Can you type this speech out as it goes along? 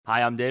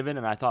Hi, I'm David,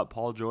 and I thought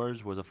Paul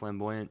George was a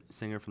flamboyant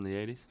singer from the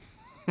 80s.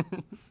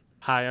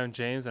 Hi, I'm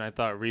James, and I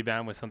thought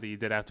rebound was something you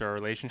did after a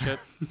relationship.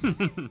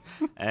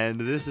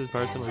 And this is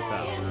Personally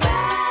Foul.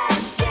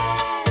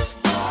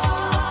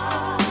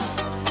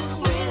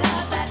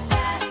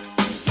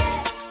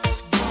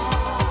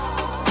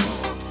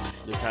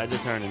 The tides are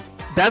turning.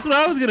 That's what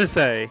I was gonna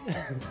say.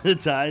 The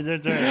tides are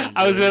turning.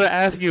 I was gonna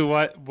ask you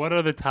what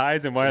are the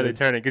tides and why are they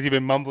turning? Because you've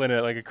been mumbling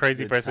it like a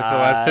crazy person for the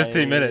last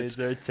 15 minutes,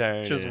 Are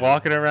turning. just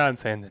walking around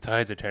saying the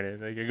tides are turning.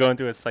 Like you're going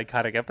through a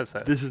psychotic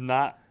episode. This is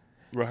not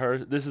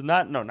rehearsed. This is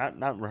not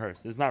not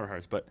rehearsed. This is not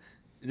rehearsed, but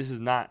this is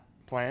not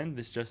planned.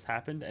 This just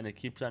happened, and it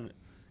keeps on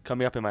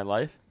coming up in my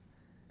life,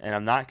 and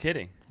I'm not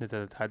kidding.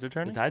 The tides are The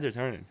turning. tides are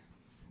turning.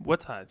 What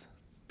tides?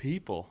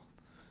 People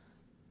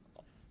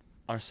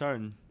are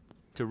starting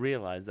to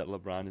realize that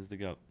LeBron is the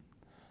GOAT.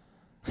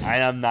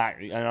 And I'm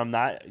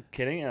not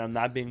kidding, and I'm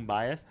not being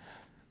biased.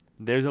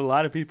 There's a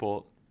lot of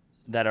people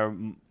that are,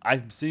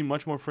 I've seen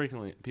much more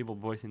frequently, people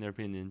voicing their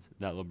opinions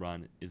that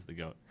LeBron is the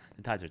GOAT.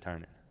 The tides are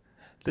turning.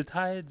 The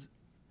tides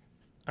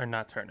are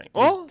not turning.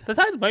 Well, the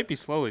tides might be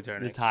slowly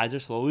turning. The tides are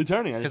slowly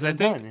turning. Because I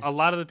think a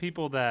lot of the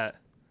people that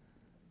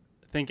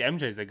think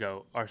MJ's the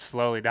GOAT are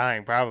slowly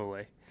dying,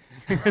 probably.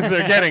 Because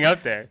they're getting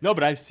up there. No,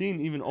 but I've seen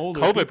even older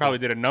Kobe people. probably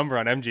did a number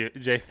on MJ.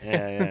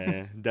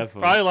 Yeah,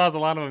 definitely. Probably lost a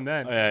lot of them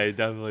then. Oh, yeah, he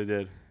definitely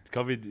did.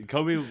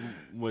 Kobe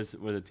was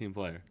a team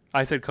player.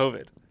 I said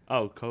COVID.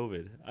 Oh,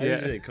 COVID. I Yeah.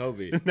 didn't say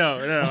Kobe.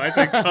 No. I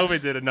said Kobe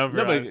did a number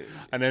No, but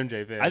on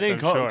MJ fans. I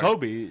think I'm sure.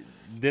 Kobe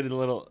did it a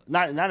little,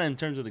 not in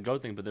terms of the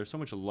GOAT thing, but there's so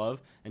much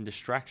love and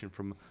distraction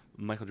from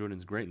Michael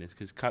Jordan's greatness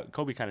because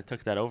Kobe kind of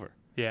took that over.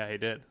 Yeah, he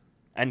did.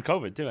 And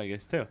COVID, too, I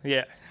guess, too.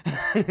 Yeah.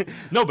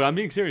 No, but I'm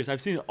being serious. I've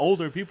seen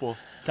older people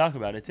talk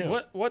about it,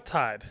 too. What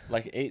tide?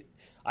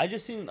 I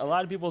just seen a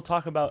lot of people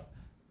talk about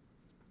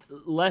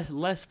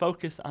less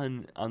focus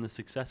on the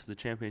success of the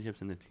championships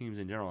and the teams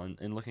in general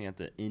and looking at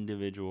the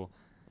individual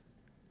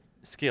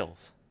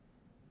skills,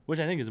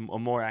 which I think is a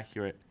more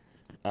accurate,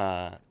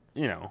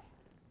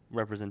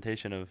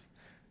 representation of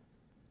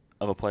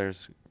a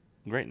player's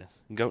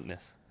greatness,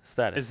 GOATness,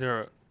 status.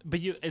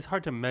 It's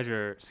hard to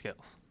measure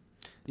skills.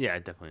 Yeah,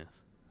 it definitely is.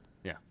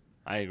 Yeah,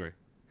 I agree.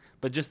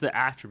 But just the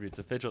attributes,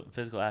 the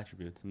physical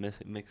attributes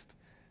mixed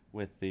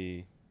with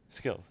the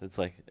skills. It's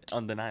like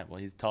undeniable.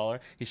 He's taller,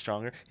 he's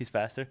stronger, he's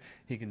faster,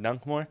 he can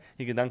dunk more,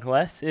 he can dunk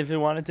less if he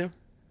wanted to.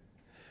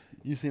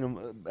 You've seen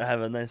him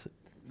have a nice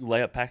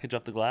layup package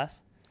off the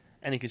glass,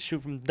 and he can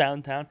shoot from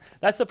downtown.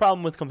 That's the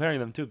problem with comparing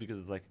them, too, because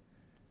it's like,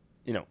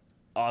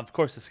 of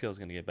course the skill's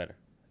going to get better.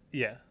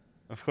 Yeah.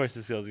 Of course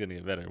the skill's going to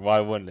get better.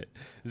 Why wouldn't it?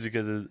 It's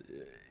because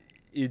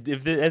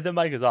if the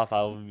mic is off,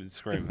 I'll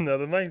scream. No,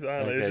 the mic's on.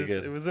 Okay,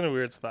 It was in a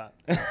weird spot.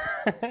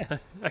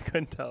 I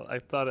couldn't tell. I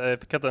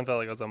kept on felt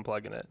like I was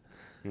unplugging it.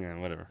 Yeah,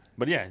 whatever.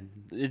 But yeah,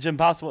 it's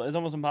impossible. It's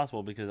almost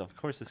impossible because of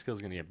course the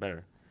skill's gonna get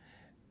better.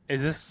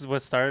 Is this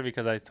what started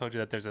because I told you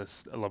that there's a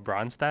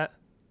LeBron stat?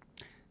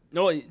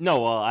 No.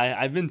 Well, I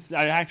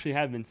actually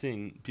have been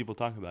seeing people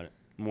talk about it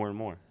more and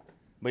more.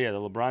 But yeah, the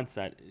LeBron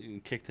stat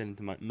kicked it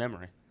into my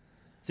memory.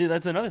 See,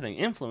 that's another thing.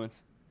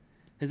 Influence.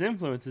 His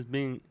influence is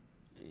being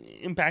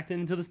impacted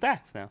into the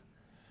stats now.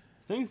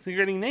 Things are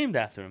getting named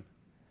after him.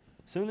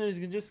 Soon it's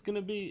just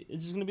gonna be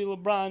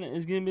LeBron.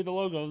 It's gonna be the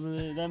logo of the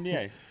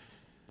NBA.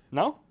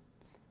 No?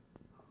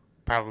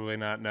 Probably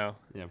not. No.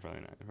 Yeah,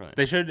 probably not.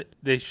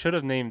 They should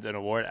have named an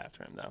award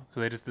after him though,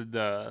 because they just did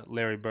the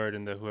Larry Bird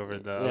and whoever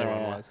the other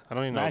one was. I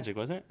don't even know. Magic,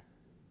 wasn't it?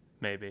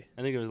 Maybe.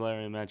 I think it was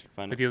Larry and Magic.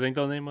 But do you think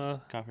they'll name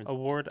a Conference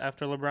award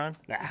after LeBron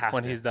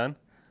when he's done?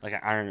 Like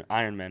an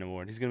Iron Man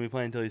award. He's gonna be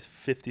playing until he's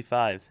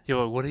 55.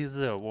 Yo, what is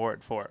the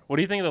award for? What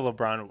do you think the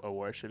LeBron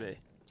award should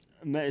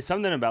be?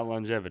 Something about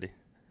longevity,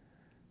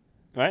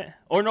 right?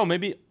 Or no,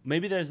 maybe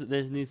there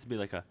needs to be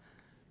like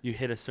you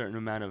hit a certain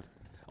amount of,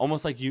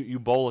 almost like you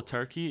bowl a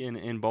turkey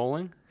in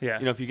bowling. Yeah.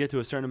 If you get to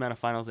a certain amount of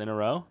finals in a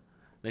row,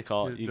 they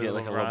call it, you get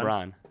like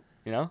LeBron.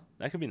 a LeBron.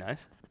 That could be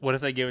nice. What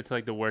if they gave it to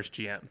like the worst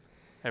GM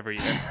every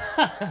year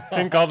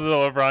and called it the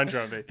LeBron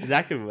trophy?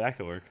 That could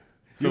work.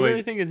 So you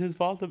really think it's his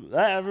fault?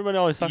 Everybody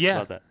always talks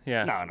about that.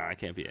 Yeah. No, it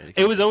can't be.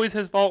 It was always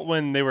his fault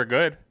when they were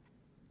good.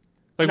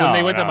 Like when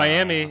they went to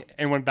Miami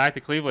and went back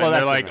to Cleveland, Well,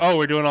 they're like, "Oh,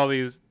 we're doing all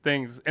these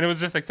things," and it was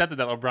just accepted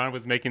that LeBron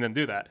was making them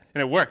do that,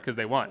 and it worked because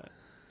they won.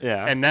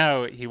 Yeah. And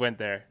now he went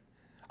there.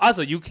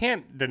 Also, you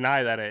can't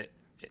deny that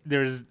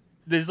there's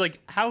like,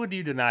 how would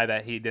you deny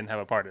that he didn't have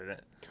a part in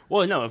it?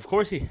 Well, no, of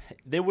course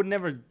they would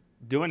never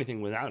do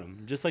anything without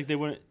him. Just like they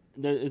wouldn't.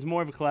 It's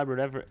more of a collaborative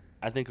effort,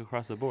 I think,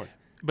 across the board.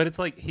 But it's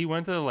like he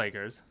went to the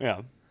Lakers.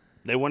 Yeah,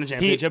 they won a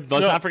championship.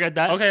 Let's not forget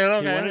that. Okay. He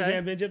won a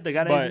championship. They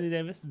got Anthony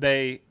Davis.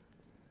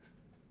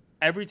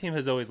 Every team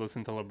has always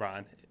listened to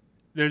LeBron.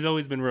 There's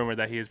always been rumored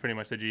that he is pretty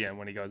much the GM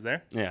when he goes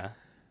there. Yeah,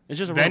 it's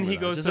just a then rumor, he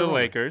goes to the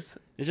Lakers.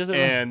 It's just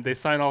and they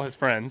sign all his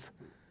friends.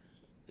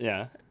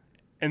 Yeah.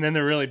 And then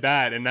they're really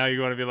bad, and now you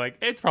want to be like,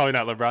 it's probably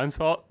not LeBron's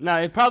fault. No,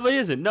 it probably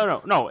isn't.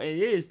 No, it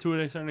is to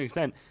a certain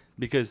extent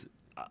because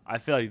I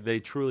feel like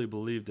they truly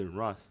believed in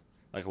Russ.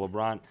 like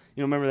LeBron.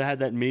 You know, remember they had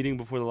that meeting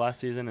before the last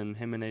season, and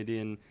him and AD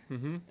and.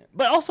 Mm-hmm.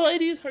 But also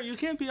AD is hurt. You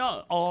can't be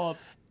all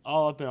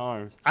up in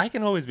arms. I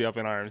can always be up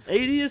in arms. AD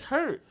is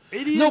hurt.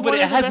 AD No, is but one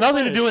it of the has best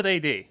nothing to players. do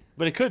with AD.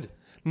 But it could.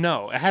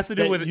 No, it has to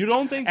do with. You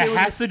don't think they it would-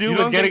 has to do you with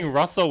don't getting think-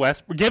 Russell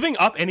Westbrook, giving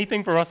up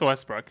anything for Russell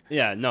Westbrook,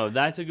 Yeah, no,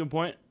 that's a good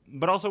point.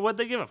 But also, what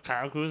they give up,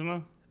 Kyle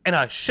Kuzma? and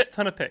a shit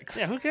ton of picks.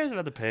 Yeah, who cares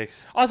about the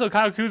picks? Also,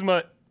 Kyle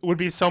Kuzma would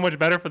be so much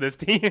better for this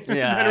team Yeah,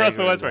 than I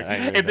Russell agree with Westbrook that. I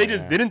agree if with they that,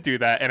 just yeah. didn't do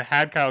that and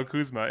had Kyle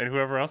Kuzma and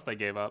whoever else they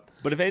gave up.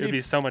 But if AD It'd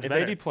be so much if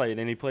better. AD played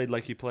and he played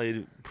like he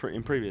played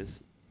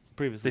previously,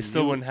 They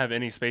still wouldn't have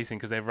any spacing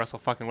because they have Russell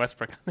fucking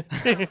Westbrook on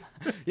their team.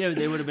 Yeah, but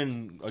they would have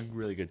been a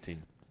really good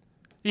team.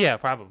 Yeah,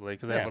 probably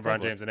because they Yeah, have LeBron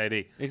probably. James and AD.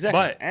 Exactly.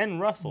 But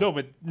and Russell. no,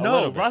 but A no,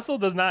 little bit. Russell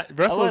does not.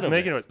 Russell is little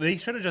making it. They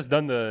should have just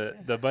done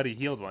the Buddy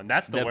Hield one.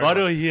 That's the the worst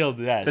Buddy one. Hield,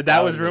 yes.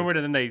 That was rumored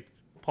and then they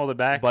pulled it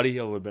back. Buddy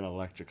Hield would have been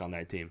electric on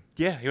that team.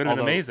 Yeah, he would have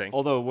been amazing.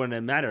 Although it wouldn't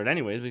have mattered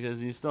anyways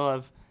because you still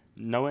have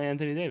no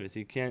Anthony Davis.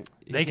 He can't.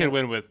 They could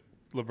win with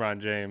LeBron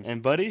James.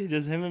 And Buddy,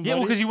 just him and Yeah, well,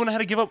 Buddy. because you wouldn't have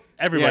had to give up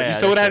everybody. Yeah, You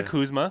still would have had that's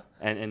Kuzma.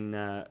 and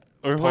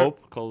Or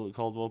Pope,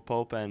 Caldwell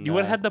Pope, and You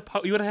would have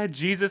had you would have had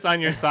Jesus on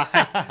your side.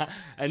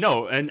 and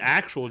no, an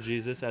actual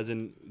Jesus, as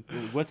in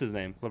what's his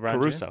name? LeBron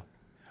Caruso.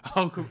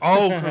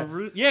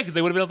 Caruso. Yeah, because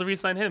they would have been able to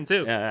re-sign him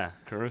too. Yeah,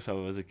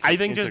 Caruso was a key I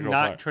think just integral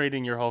not part.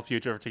 trading your whole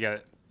future to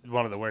get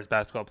one of the worst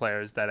basketball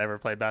players that ever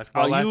played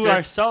basketball. Oh, last you year.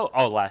 are so.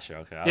 Oh, last year.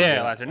 Okay.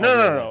 Yeah, last year.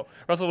 No.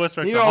 Russell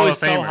Westbrook's You're a Hall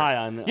always of Famer. so high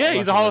on. Yeah,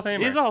 he's a Hall of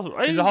Famer. He's a Hall of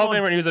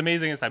Famer, and he was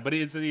amazing his time. But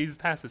he's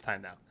past his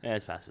time now. Yeah,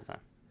 it's past his time.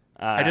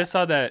 I just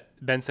saw that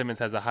Ben Simmons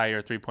has a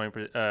higher 3-point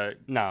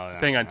no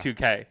thing on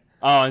 2K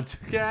Oh, and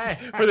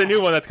 2K for the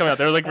new one that's coming out.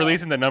 They're like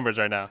releasing the numbers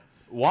right now.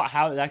 What?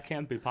 How that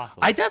can't be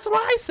possible? That's what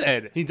I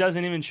said. He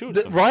doesn't even shoot.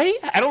 them. Right?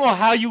 I don't know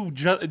how you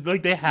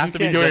like. They have You to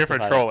be can't doing it for justify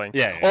that. trolling.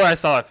 Yeah, yeah. Or I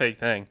saw a fake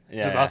thing, which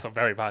Yeah, is yeah. also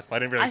very possible. I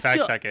didn't really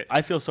fact check it.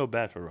 I feel so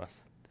bad for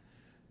Russ.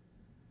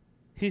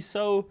 He's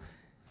so,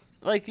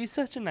 he's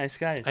such a nice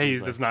guy. it He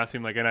seems does like. not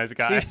seem like a nice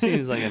guy. He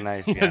seems like a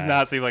nice guy. He does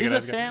not seem like he's a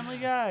nice a guy. family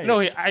guy. No,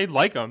 I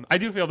like him. I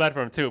do feel bad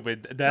for him too,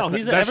 but that's no, not,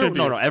 he's that should be.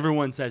 no.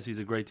 Everyone says he's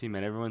a great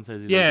teammate. Everyone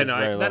says he's Yeah, like no,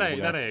 this very that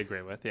lovable I guy.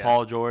 agree with. Yeah.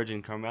 Paul George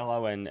and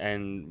Carmelo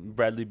and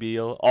Bradley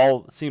Beal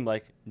all seem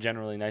like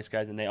generally nice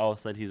guys, and they all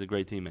said he's a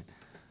great teammate.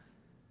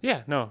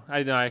 Yeah, no, I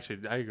agree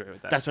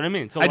with that. That's what I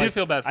mean. So I do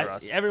feel bad for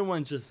us.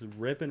 Everyone's just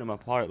ripping him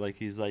apart like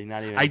he's like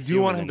not even. I do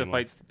human want him anymore.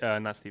 to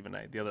fight not Stephen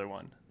Knight, the other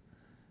one,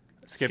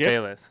 Skip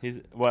Bayless. He's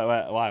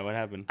why? What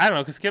happened? I don't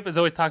know, because Skip is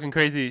always talking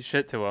crazy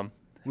shit to him,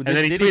 Well, and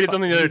then he did tweeted fi-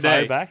 something the other he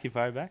fired day. Back? He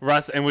fired back.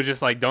 Russ, and was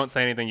just like, "Don't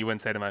say anything you wouldn't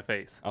say to my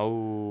face."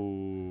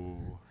 Oh,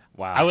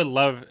 wow. I would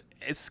love.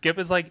 Skip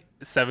is like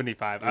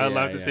 75. I would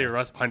Yeah, love to see yeah.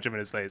 Russ punch him in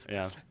his face.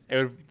 Yeah,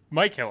 It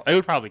might kill him. It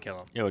would probably kill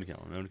him. it would kill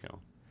him. It would kill him.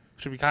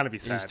 Should be kind of be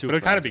sad, too but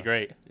it'd kind of be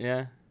fragile. great.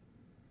 Yeah,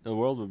 the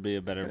world would be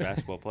a better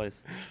basketball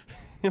place.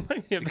 It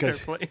might be a better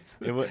Because- place.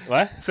 It would,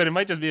 what? I said it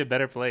might just be a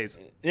better place.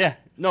 Yeah,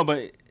 no,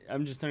 but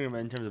I'm just talking about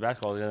in terms of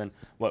basketball. Then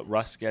what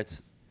Russ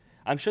gets,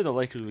 I'm sure the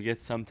Lakers would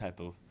get some type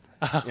of,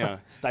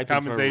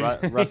 stipend for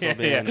Compensation. Russell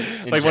being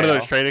in like one of jail.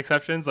 those trade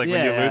exceptions, like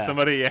when you Yeah, lose yeah.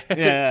 somebody, yeah,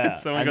 Yeah,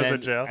 someone and goes then, to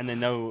jail. and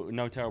then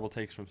no terrible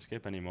takes from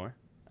Skip anymore.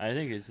 I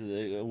think it's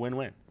a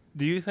win-win.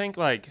 Do you think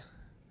like,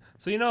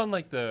 so you know in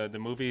like the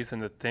movies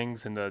and the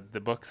things and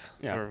the books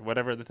Yeah. or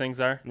whatever the things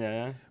are,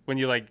 Yeah, when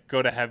you like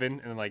go to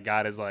heaven and like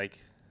God is like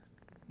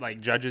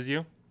judges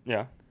you?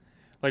 yeah.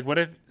 Like, what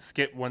if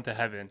Skip went to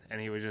heaven and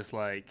he was just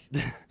like,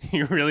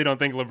 "You really don't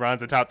think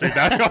LeBron's a top 3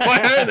 basketball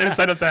player?" And then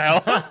sent him to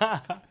hell.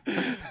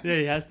 Yeah,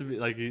 he has to be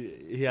like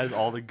he has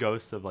all the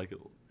ghosts of like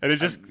And it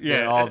just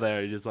they're all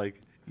there, just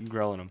like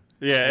grilling him.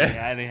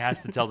 yeah. And he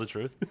has to tell the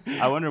truth.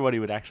 I wonder what he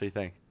would actually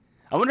think.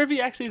 I wonder if he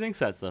actually thinks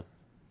that stuff.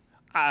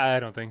 I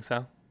don't think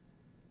so.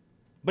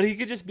 But he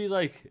could just be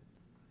like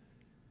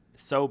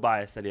so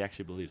biased that he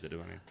actually believes it. You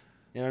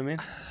know what I mean?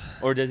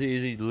 Or is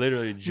he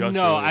literally just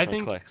No, doing it I for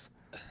think- clicks?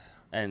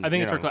 And I think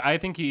you it's know, for I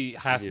think he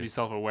has to be views.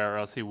 self-aware, or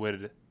else he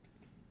would,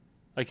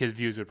 like, his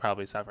views would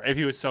probably suffer if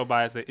he was so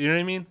biased. That, you know what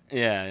I mean?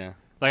 Yeah.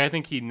 Like, I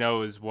think he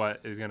knows what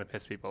is gonna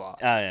piss people off.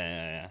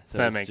 Yeah. So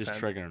That it's makes just sense.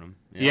 triggering him.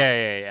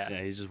 Yeah.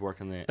 Yeah, he's just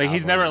working the. Like,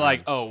 he's algorithm never on like,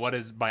 him. "Oh, what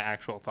is my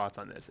actual thoughts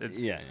on this?" It's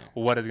Yeah.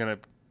 what is gonna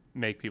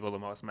make people the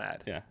most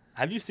mad. Yeah.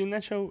 Have you seen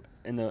that show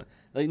in the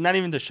not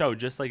even the show,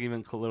 just like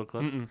even little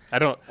clips? I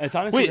don't. It's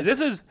honestly Wait,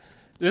 this is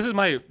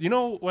my. You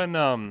know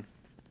when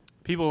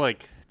people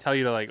like tell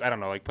you to like I don't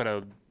know like put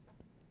a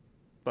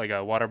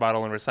water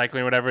bottle in recycling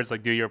or whatever. It's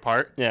like do your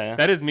part. Yeah.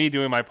 That is me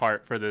doing my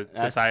part for the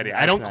society. I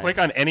that's don't nice. click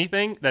on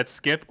anything that's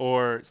Skip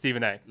or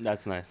Stephen A.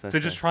 That's nice. That's To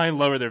just nice. try and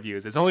lower their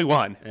views. It's only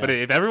one, but Yeah.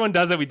 if everyone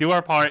does it, we do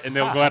our part, and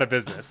they'll go out of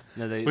business,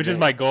 No, which is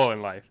my goal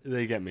in life.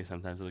 They get me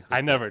sometimes. With the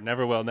I clips.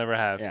 never will, never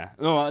have. Yeah.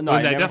 No, Well, I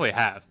never, definitely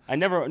have. I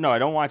never. No, I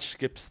don't watch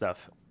Skip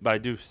stuff, but I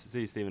do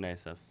see Stephen A.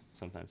 stuff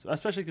sometimes,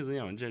 especially because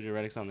JJ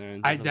Redick's on there.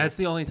 And stuff like That's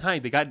the only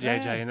time they got JJ,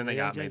 Yeah, and then they they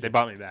got got me. JJ. They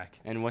bought me back. that.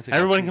 And what's it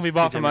Everyone called? can be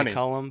bought CJ for money.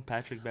 McCollum,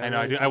 Patrick Beverly. I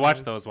know. I do. I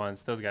watch those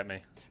ones. Those get me.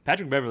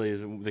 Patrick Beverly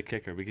is the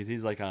kicker because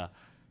he's like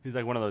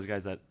one of those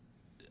guys that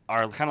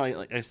are kind of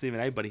like Stephen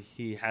A. But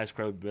he has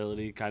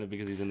credibility kind of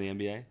because he's in the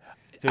NBA.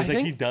 So it's like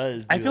he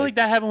does. I feel like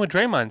that happened with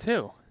Draymond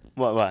too.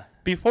 What?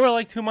 Before,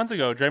 like 2 months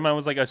ago, Draymond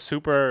was like a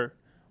super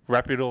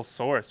reputable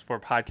source for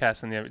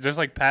podcasts in the just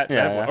like Pat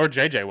Bev or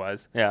JJ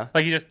was. Yeah.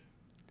 Like he just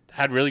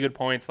had really good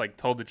points, like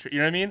told the truth. You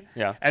know what I mean?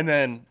 Yeah. And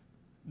then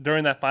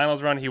during that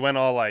finals run, he went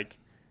all like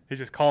he's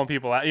just calling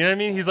people out. You know what I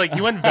mean? He's like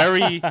he went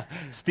very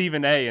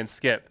Stephen A. and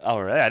Skip. Oh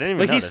right, I didn't even.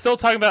 Like notice. he's still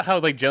talking about how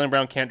like Jaylen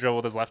Brown can't dribble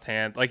with his left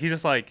hand. Like he's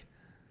just like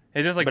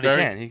it's just like But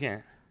very. he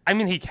can't. I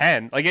mean, he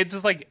can. Like it's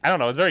just like I don't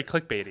know. It's very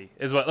clickbaity.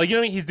 Is what like you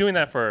know what I mean? He's doing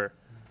that for.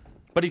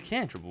 But he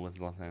can't dribble with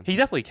his left hand. He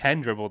definitely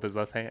can dribble with his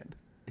left hand.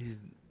 He's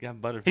got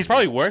butterfingers. He's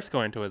probably worse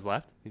going to his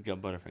left. He's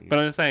got butterfingers. But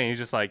I'm just saying, he's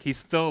just like he's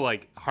still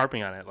like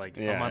harping on it like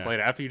a month Yeah.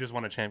 later after you just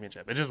won a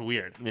championship. It's just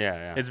weird.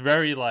 yeah. It's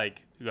very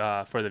like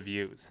for the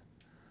views.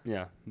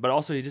 Yeah, but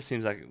also he just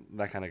seems like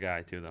that kind of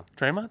guy too, though.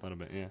 Draymond? A little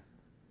bit, yeah.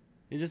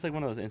 He's just like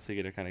one of those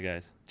instigator kind of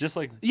guys, just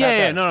like Yeah,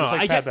 Pat Bev. no, Just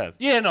like I Pat get. Bev.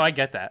 Yeah, no, I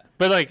get that.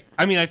 But like,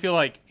 I mean, I feel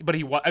like, but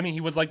he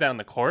was like that on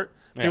the court.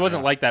 But he Yeah,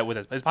 wasn't yeah. like that with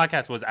his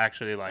podcast. Was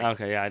actually like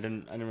Okay, yeah, I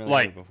didn't really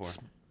like know it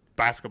before.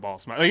 basketball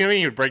smart. Like, you know what I mean?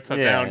 He would break stuff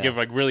Yeah, down, yeah. give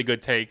like really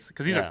good takes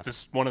because he's Yeah.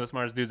 just one of the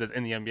smartest dudes that's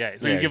in the NBA.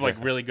 So Yeah, you give like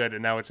exactly. really good,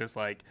 and now it's just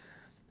like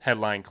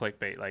headline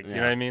clickbait. Like, you know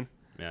Yeah. what I mean?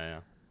 Yeah.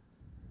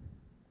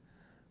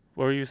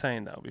 What were you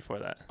saying though before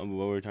that? What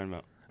were we talking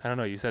about? I don't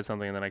know. You said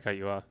something and then I cut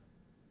you off.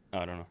 Oh,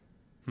 I don't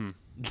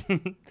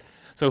know.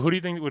 So who do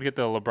you think would get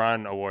the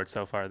LeBron award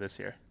so far this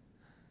year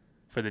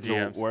for the The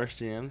GMs? worst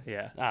GM?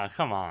 Yeah. Ah,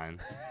 come on.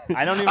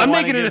 I don't even. I'm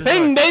wanna making it give a his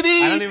thing, award.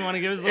 baby. I don't even want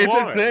to give his It's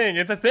award. a thing.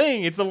 It's a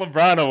thing. It's the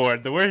LeBron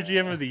award, the worst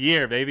GM of the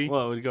year, baby.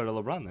 Well, we'd go to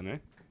LeBron then,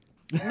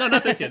 right? No,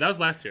 not this year. That was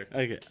last year.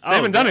 Okay. They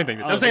haven't done anything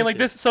this year. I'm saying like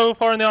this so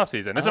far in the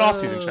offseason. It's an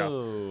offseason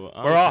show.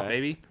 We're off,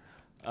 baby.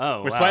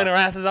 Oh, We're wow. sweating our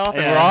asses off,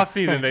 and Yeah. we're off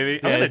season, baby.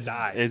 I'm Yeah, gonna it's,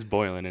 die. It's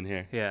boiling in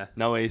here. Yeah.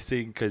 No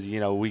AC because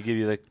we give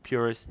you the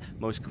purest,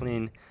 most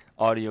clean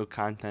audio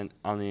content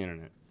on the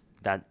internet.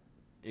 That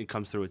it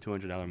comes through a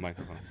 $200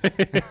 microphone.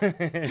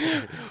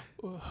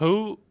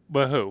 Who?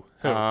 But who?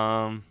 Who?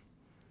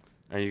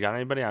 You got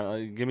anybody?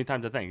 Give me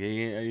time to think.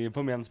 You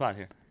put me on the spot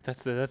here.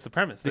 That's the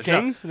premise. The show.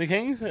 Kings. The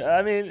Kings.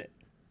 I mean,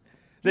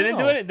 they didn't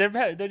do No. it.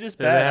 They're just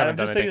They bad. haven't I'm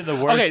done just thinking of the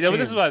anything. worst. Okay, teams.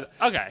 this is what.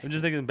 Okay. I'm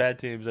just thinking of bad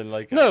teams and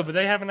like. No, but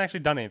they haven't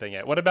actually done anything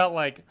yet. What about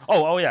like?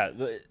 Oh yeah.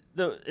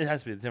 It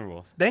has to be the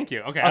Timberwolves. Thank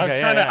you. Okay. Okay,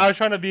 yeah. I was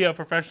trying to be a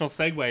professional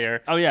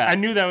seguer. Oh yeah. I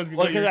knew that was. Well,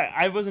 what because you're-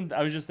 I wasn't.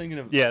 I was just thinking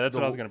of. Yeah, that's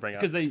what I was gonna bring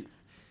up. Because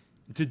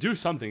to do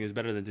something is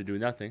better than to do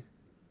nothing.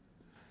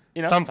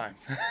 You know.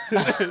 Sometimes.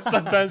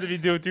 Sometimes if you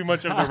do too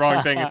much of the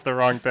wrong thing, it's the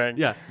wrong thing.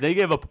 Yeah, they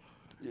gave up.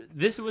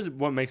 This was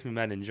what makes me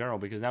mad in general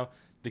because now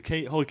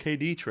the whole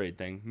KD trade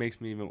thing makes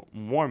me even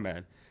more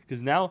mad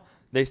because now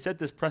they set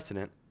this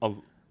precedent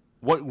of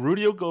what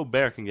Rudy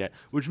Gobert can get,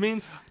 which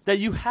means that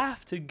you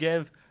have to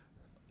give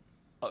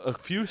a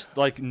few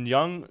like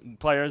young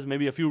players,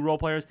 maybe a few role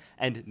players,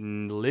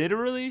 and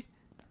literally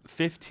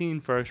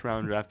 15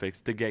 first-round draft picks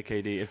to get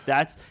KD. If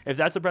that's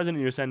the precedent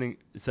you're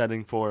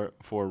setting for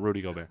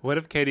Rudy Gobert, What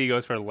if KD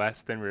goes for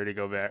less than Rudy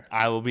Gobert?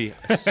 I'll be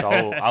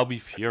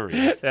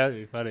furious. That'd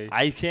be funny.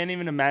 I can't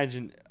even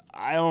imagine.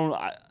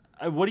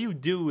 What do you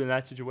do in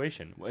that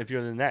situation if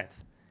you're the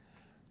Nets?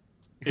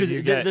 Because you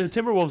the get-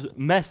 Timberwolves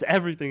messed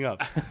everything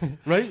up,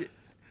 right?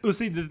 Well,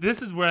 see,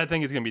 this is where I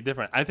think it's going to be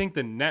different. I think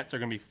the Nets are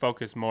going to be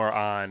focused more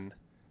on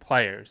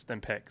players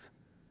than picks.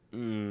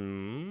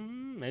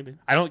 Maybe.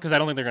 I don't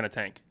think they're going to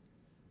tank.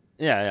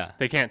 Yeah.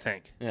 They can't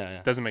tank.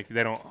 Yeah.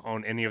 They don't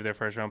own any of their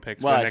first round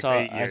picks Well, for the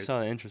next 8 I years.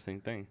 saw an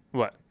interesting thing.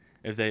 What?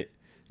 If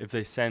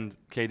they send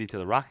KD to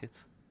the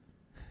Rockets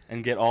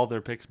and get all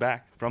their picks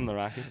back from the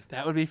Rockets,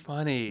 That would be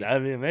funny.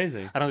 that'd be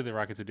amazing. I don't think the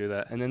Rockets would do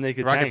that. And then they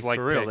could Rockets tank like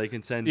for real. picks. They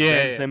can send Yeah,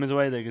 Ben yeah. Simmons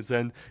away. They can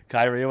send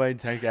Kyrie away,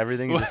 tank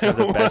everything, and just have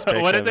the best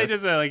picks What if they ever.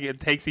 just like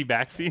takesy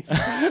backsies?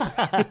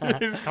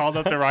 Just called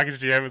up the Rockets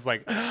GM and was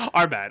like,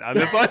 "Our bad on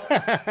this one.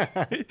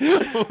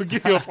 We'll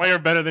give you a player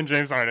better than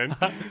James Harden.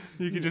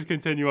 You can just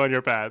continue on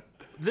your path."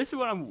 This is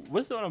what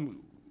I'm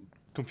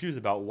confused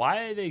about.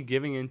 Why are they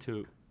giving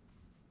into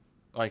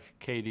like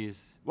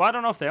KD's? Well, I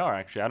don't know if they are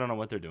actually. I don't know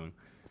what they're doing.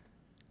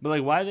 But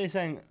like, why are they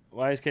saying?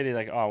 Why is KD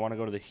like, oh, I want to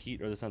go to the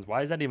Heat or the Suns?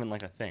 Why is that even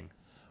like a thing?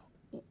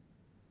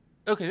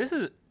 Okay, this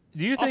is.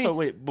 Do you think? Also,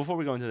 wait, before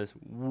we go into this,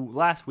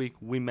 last week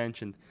we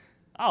mentioned,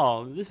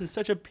 oh, this is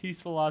such a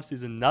peaceful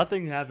offseason.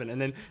 Nothing happened.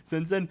 And then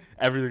since then,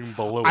 everything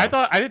blew I up.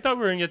 thought we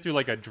were gonna get through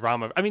like a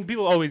drama. I mean,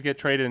 people always get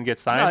traded and get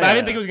signed. No, but yeah, I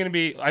didn't yeah. think it was gonna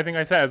be. I think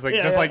I said it's like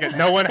Yeah, just yeah. like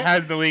no one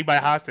has the league by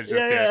hostage just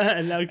yet.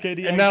 And now KD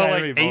And and now, like,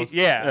 Kyrie 8 both.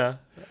 yeah.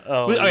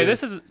 Oh, Okay, yeah.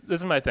 this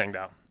is my thing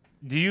though.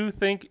 Do you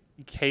think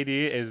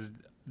KD is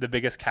the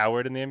biggest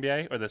coward in the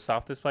NBA or the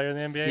softest player in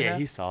the NBA? Yeah, now?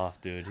 he's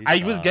soft, dude. He's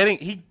I was soft.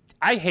 getting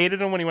I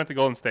hated him when he went to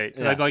Golden State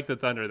because Yeah. I liked the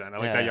Thunder then. I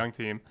liked Yeah, that yeah. young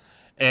team,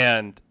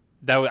 and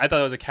I thought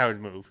it was a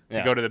coward move to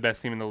Yeah. go to the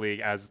best team in the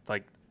league as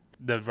like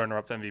the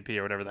runner-up MVP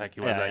or whatever the heck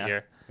he was that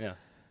year. Yeah.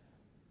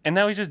 And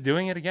now he's just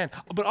doing it again.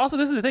 But also,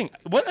 this is the thing: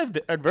 what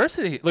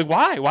adversity? Like,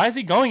 why? Why is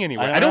he going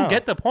anywhere? I I don't don't know.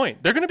 get the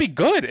point. They're gonna be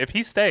good if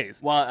he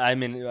stays. Well, I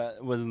mean,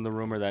 wasn't the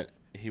rumor that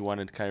he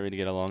wanted Kyrie to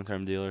get a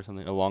long-term deal or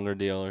something, a longer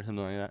deal or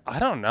something like that? I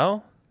don't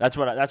know. That's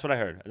what I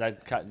heard.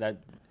 That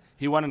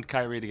he wanted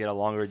Kyrie to get a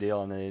longer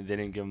deal, and they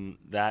didn't give him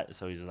that.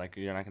 So he's just like,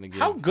 you're not going to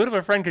give. How good of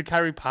a friend could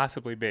Kyrie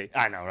possibly be?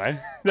 I know, right?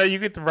 That you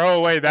could throw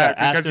away that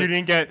Yeah, because after- you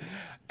didn't get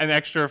an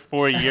extra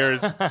 4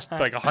 years,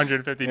 like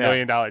 $150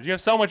 million. You have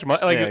so much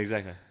money. Like, yeah,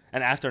 exactly.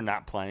 And after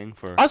not playing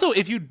for. also,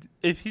 if he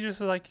just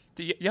was like,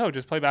 yo,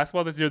 just play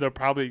basketball this year, they'll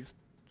probably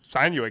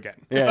sign you again.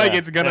 Yeah, like yeah,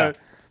 it's gonna. yeah.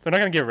 They're not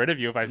gonna get rid of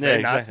you if I say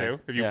Yeah, not exactly.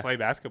 to. If you Yeah. play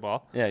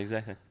basketball, Yeah,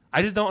 exactly.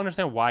 I just don't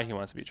understand why he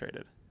wants to be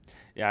traded.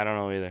 Yeah, I don't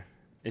know either.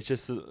 It's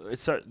just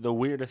the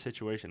weirdest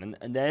situation,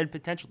 and they had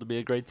potential to be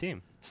a great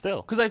team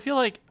still. Because I feel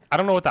like I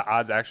don't know what the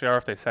odds actually are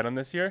if they set him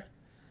this year.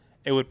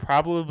 It would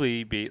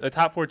probably be the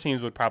top 4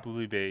 teams would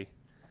probably be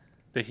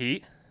the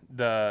Heat,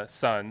 the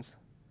Suns,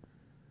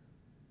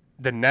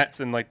 the Nets,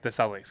 and like the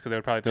Celtics because they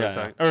would probably throw Yeah,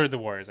 the Celtics, or the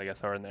Warriors. I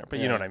guess are in there, but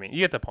you Yeah. know what I mean. You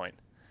get the point.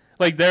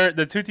 Like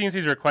the 2 teams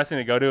he's requesting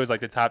to go to is like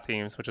the top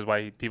teams, which is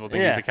why people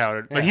think he's Yeah. a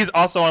coward. But Yeah. he's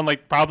also on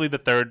like probably the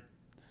 3rd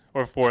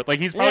or 4th. Like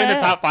he's probably in Yeah,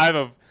 the yeah. top 5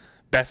 of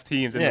best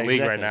teams in Yeah, the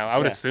league right exactly. now. I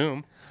would Yeah.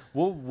 assume.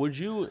 Well, would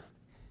you?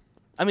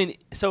 I mean,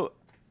 so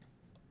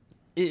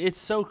it's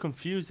so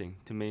confusing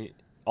to me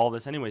all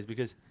this, anyways,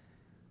 because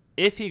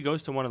if he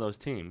goes to one of those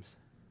teams,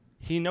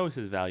 he knows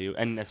his value,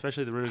 and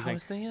especially the Rudy I thing.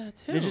 was thinking that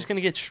too. They're just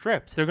gonna get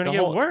stripped. They're gonna The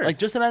get whole- worse. Like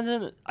just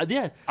imagine,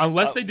 yeah.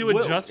 Unless they do it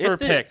well, just if for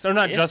they- picks, or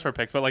not if- just for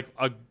picks, but like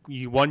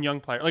one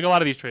young player. Like a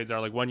lot of these trades are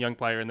like one young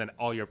player and then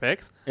all your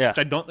picks. Yeah. Which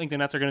I don't think the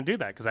Nets are going to do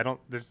that because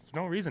there's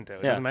no reason to.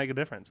 It Yeah. doesn't make a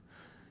difference.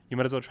 You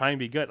might as well try and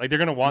be good. Like they're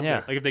going to want Yeah.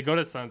 that. Like if they go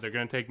to Suns, they're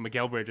going to take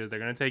Miguel Bridges, they're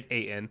going to take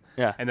Ayton,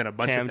 Yeah, and then a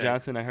bunch Cam of picks.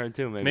 Johnson, I heard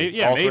too. Maybe, Maybe-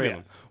 yeah, all 3 maybe. of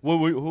them.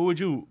 Who would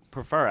you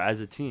prefer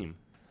as a team?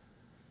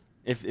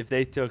 If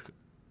they took,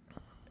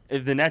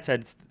 if the Nets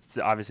had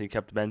obviously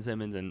kept Ben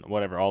Simmons and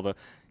whatever, all the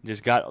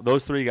just got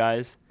those 3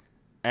 guys,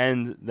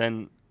 and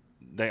then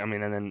and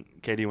then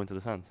KD went to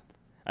the Suns.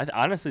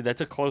 Honestly,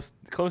 that's a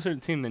closer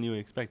team than you would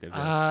expect.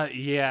 Yeah,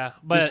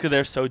 Just but 'cause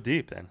they're so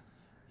deep. Then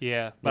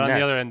yeah, The but on the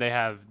Nets. other end they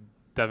have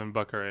Devin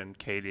Booker and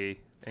KD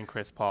and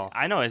Chris Paul.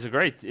 I know it's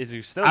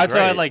still I'd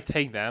great. I'd like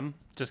take them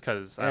just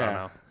because I don't Yeah.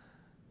 know.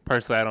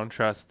 Personally, I don't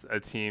trust a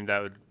team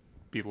that would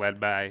be led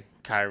by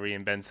Kyrie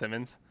and Ben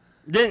Simmons.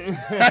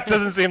 That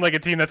doesn't seem like a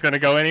team that's going to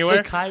go anywhere.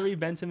 With Kyrie,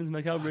 Ben Simmons,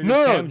 Mikael Bridges,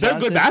 No, Cam they're Johnson.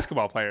 good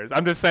basketball players.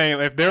 I'm just saying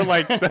if they're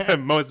like the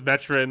most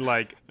veteran,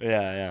 like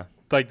Yeah,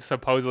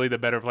 supposedly the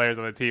better players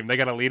on the team, they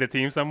got to lead a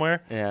team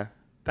somewhere. yeah.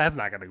 That's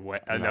not going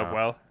to end up No.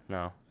 well.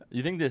 No.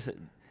 You think this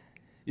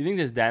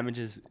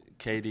damages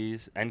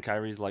KD's and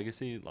Kyrie's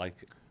legacy? Like,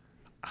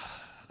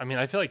 I mean,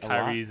 I feel like A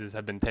lot. Kyrie's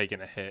have been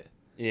taking a hit.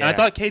 yeah. And I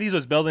thought KD's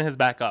was building his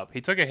back up.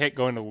 He took a hit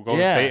going to Golden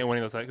Yeah. State and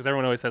winning those because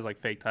everyone always says like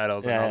fake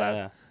titles and all that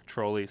yeah.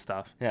 trolley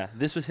stuff. Yeah,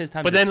 this was his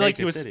time. But to then take like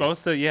he the was city.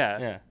 supposed to,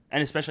 Yeah,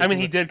 and especially. I mean,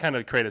 he did kind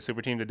of create a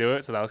super team to do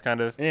it, so that was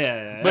kind of.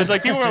 Yeah. But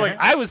like people were like,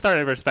 I was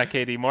starting to respect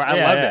KD more. I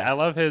Yeah, loved it. yeah. I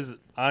love his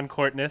on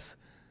courtness.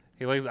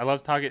 I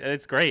love talking.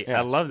 It's great. Yeah.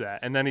 I love that.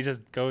 And then he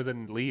just goes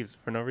and leaves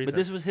for no reason. But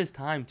this was his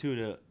time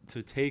too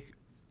to take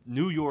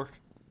New York,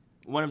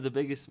 one of the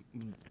biggest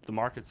the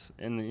markets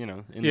in the Yeah,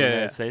 United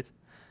yeah. States,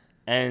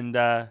 and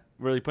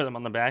really put them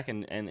on the back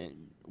and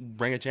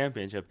bring a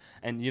championship.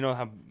 And you know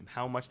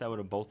how much that would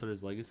have bolstered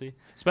his legacy.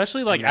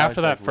 Especially like And now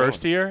after it's, that like,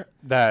 first year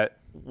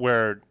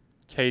where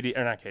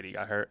KD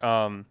got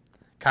hurt.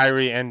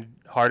 Kyrie and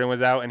Harden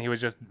was out, and he was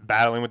just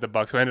battling with the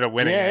Bucks, who ended up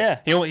winning.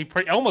 Yeah, it.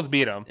 He almost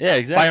beat him. Yeah,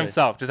 exactly. By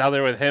himself, just out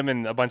there with him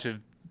and a bunch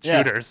of Yeah.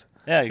 shooters.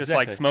 Yeah, Just exactly.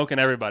 like smoking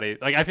everybody.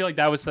 Like I feel like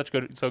that was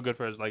so good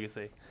for his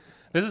legacy.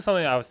 This is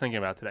something I was thinking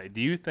about today. Do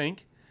you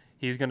think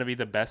he's going to be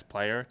the best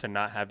player to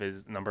not have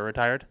his number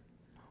retired?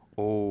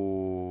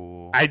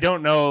 Oh. I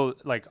don't know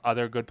like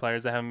other good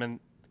players that haven't been,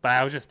 but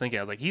I was just thinking.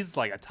 I was like, he's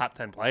like a top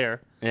 10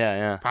 player,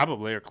 Yeah.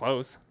 probably or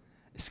close.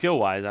 Skill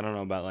wise, I don't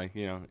know about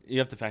you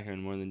have to factor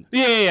in more than.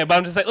 Yeah. But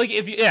I'm just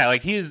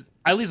like he's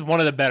at least one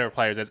of the better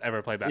players that's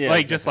ever played basketball. Yeah,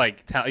 Like just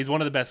like he's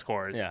one of the best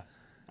scorers. Yeah.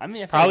 I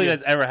mean, I feel Probably like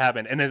that's ever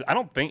happened. And I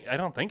don't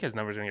think his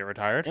number's gonna get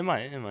retired. it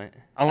might. Unless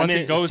I mean,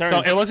 he goes,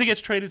 certain- unless he gets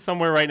traded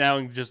somewhere right now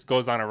and just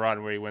goes on a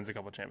run where he wins a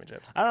couple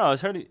championships. I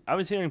don't know. I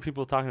was hearing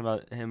people talking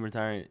about him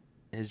retiring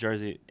his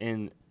jersey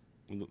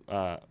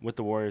with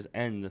the Warriors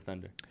and the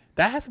Thunder.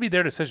 That has to be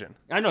their decision.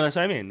 I know. That's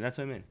what I mean.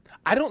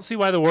 I don't see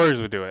why the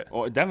Warriors would do it.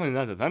 Oh, definitely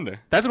not the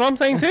Thunder. That's what I'm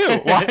saying too.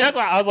 Well, that's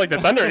why I was like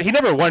the Thunder. He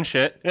never won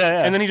shit.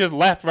 Yeah. And then he just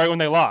left right when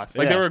they lost.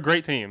 Like Yeah. they were a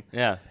great team.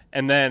 Yeah.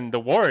 And then the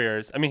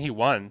Warriors. I mean, he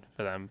won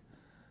for them,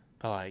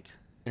 but like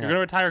Yeah. you're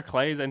gonna retire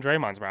Clay's and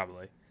Draymond's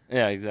probably.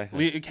 Yeah.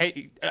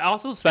 Exactly.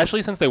 Also,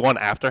 especially since they won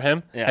after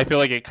him, Yeah. I feel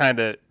like it kind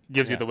of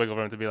gives you Yeah. the wiggle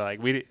room to be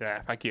like,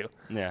 fuck you.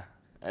 Yeah.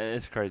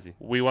 It's crazy.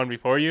 We won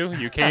before you.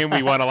 You came.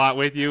 We won a lot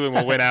with you, and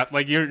we'll win out.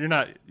 Like you're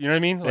not. You know what I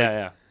mean? Like,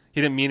 Yeah. He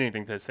didn't mean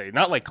anything to say.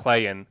 Not like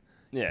Clay and.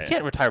 Yeah. You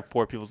can't retire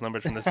 4 people's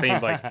numbers from the same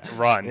like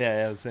run.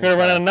 Yeah. You're gonna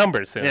run out of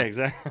numbers soon. Yeah.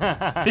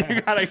 Exactly. You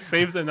gotta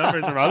save some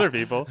numbers from other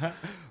people.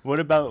 What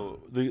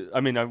about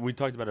we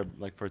talked about it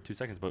like for 2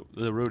 seconds, but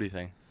the Rudy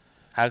thing.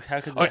 How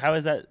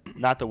is that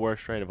not the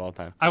worst trade of all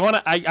time? I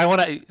wanna.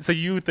 So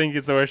you think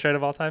it's the worst trade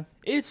of all time?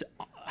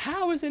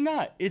 How is it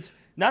not? It's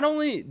not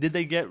only did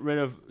they get rid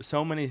of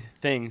so many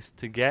things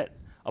to get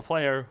a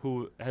player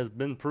who has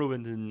been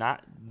proven to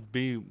not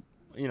be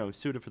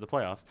suited for the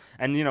playoffs.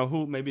 And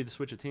who maybe the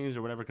switch of teams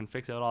or whatever can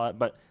fix out all that.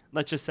 But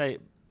let's just say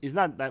he's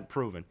not that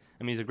proven.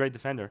 I mean, he's a great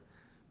defender,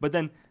 but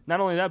then not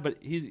only that, but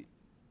he's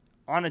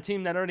on a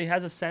team that already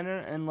has a center,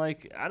 and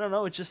I don't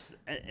know, it's just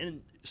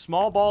and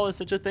small ball is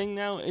such a thing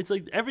now. It's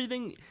like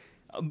everything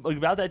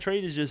about that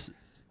trade is just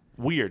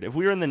weird. If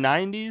we were in the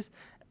 90s,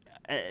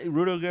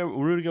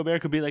 Rudy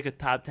Gobert could be like a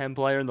top 10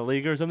 player in the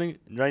league or something.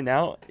 Right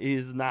now,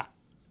 he's not.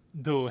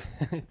 The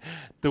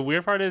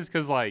weird part is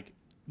because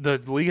the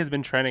league has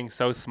been trending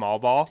so small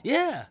ball.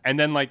 Yeah. And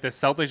then the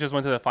Celtics just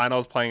went to the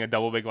finals playing a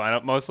double big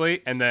lineup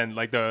mostly, and then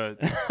the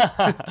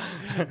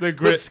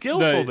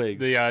skillful bigs.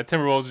 The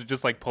Timberwolves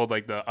just pulled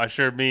the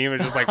Usher meme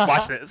and just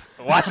watch this,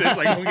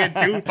 we'll get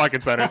 2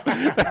 fucking centers.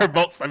 They're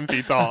both 7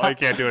 feet tall. They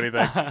can't do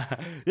anything.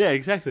 Yeah,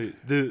 exactly.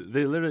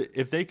 They literally,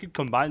 if they could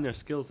combine their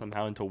skills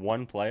somehow into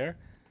one player,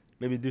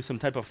 maybe do some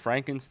type of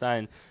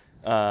Frankenstein,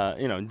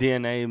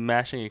 DNA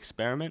mashing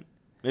experiment.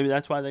 Maybe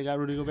that's why they got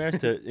Rudy Gobert,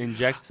 to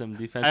inject some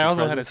defensive I also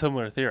presence. had a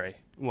similar theory.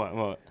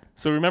 What?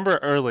 So remember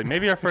early,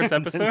 maybe our first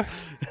episode.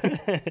 The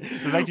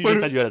fact you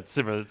just said you had a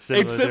similar It's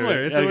similar.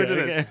 theory. It's similar to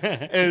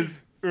this. Is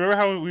remember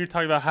how we were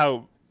talking about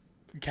how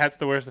Cat's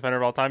the worst defender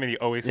of all time and he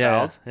always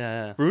fouls?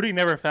 Yeah. Rudy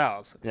never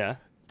fouls. Yeah.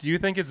 Do you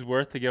think it's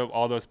worth to give up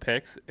all those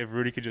picks if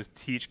Rudy could just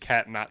teach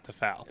Cat not to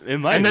foul? It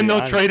might and then be, they'll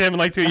honestly. trade him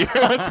in 2 years.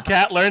 Once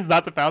Cat learns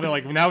not to foul, they're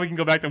like, now we can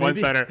go back to one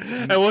center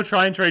and we'll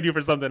try and trade you for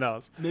something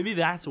else. Maybe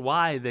that's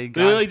why they got.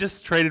 They literally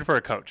just traded for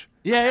a coach.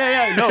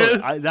 Yeah.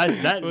 No,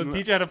 that We'll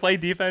teach you how to play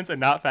defense and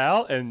not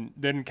foul, and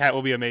then Cat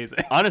will be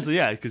amazing. honestly,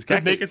 yeah, because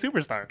Could make a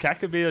superstar. Cat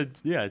could be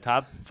a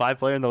top 5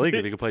 player in the league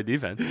if he could play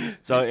defense.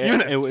 So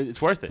it's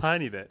worth it.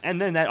 Tiny bit.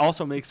 And then that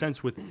also makes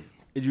sense with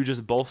you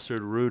just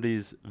bolstered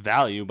Rudy's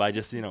value by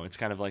just it's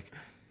kind of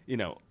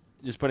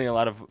just putting a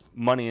lot of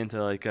money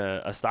into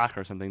a stock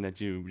or something that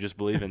you just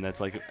believe in that's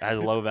has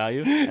a low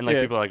value, and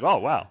people are like, oh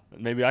wow,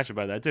 maybe I should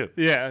buy that too.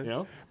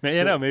 Yeah.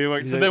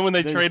 Maybe. So then when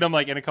they trade them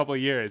in a couple of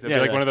years, it'd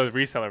be one of those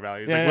reseller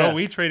values. Well,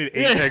 we traded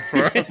 8 picks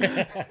for him,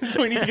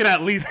 so we need to get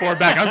at least 4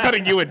 back. I'm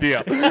cutting you a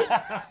deal.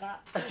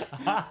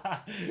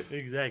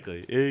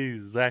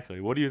 Exactly.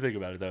 What do you think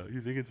about it though?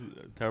 You think it's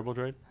a terrible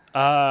trade?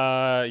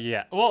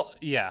 Yeah. Well,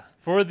 yeah.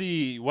 For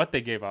what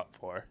they gave up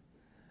for,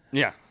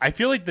 Yeah. I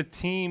feel like the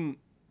team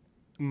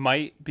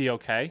might be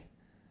okay.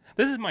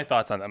 This is my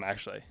thoughts on them,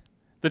 actually.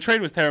 The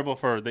trade was terrible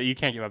for that. You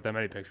can't give up that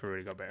many picks for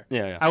Rudy Gobert.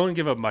 Yeah. I wouldn't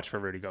give up much for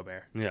Rudy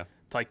Gobert. Yeah.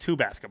 It's 2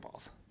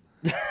 basketballs.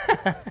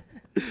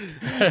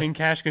 In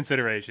cash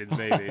considerations,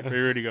 maybe, for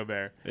Rudy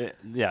Gobert.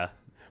 Yeah.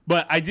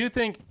 But I do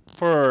think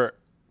I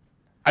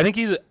think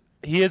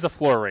he is a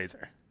floor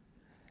raiser.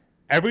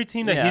 Every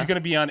team that he's going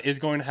to be on is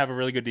going to have a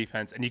really good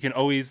defense, and you can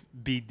always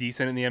be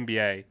decent in the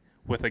NBA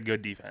with a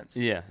good defense.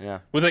 Yeah.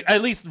 With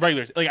at least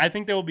regular. I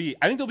think they'll be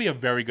a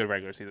very good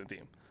regular season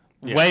team.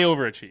 Yeah. Way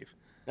overachieve.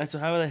 That's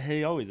how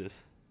he always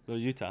is. The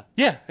Utah.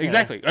 Yeah,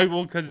 exactly.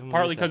 Well,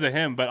 partly because of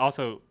him, but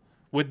also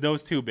with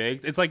those 2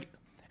 bigs, it's kind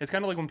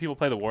of like when people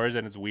play the Warriors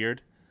and it's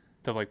weird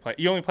to play.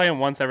 You only play them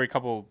once every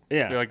couple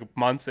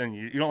months, and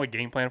you don't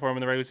game plan for them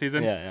in the regular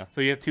season. Yeah.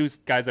 So you have 2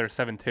 guys that are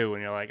 7-2,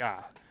 and you're like,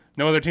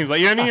 no other teams you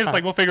know what I mean?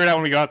 It's we'll figure it out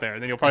when we go out there,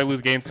 and then you'll probably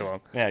lose games to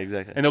them. Yeah,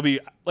 exactly. And they'll be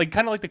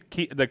kind of like the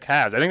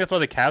Cavs. I think that's why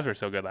the Cavs were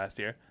so good last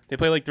year. They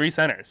play 3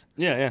 centers.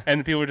 Yeah.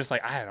 And people were just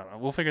like, I don't know,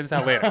 we'll figure this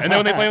out later. And then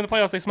when they play in the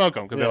playoffs, they smoke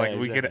them because they're like,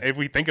 exactly. if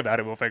we think about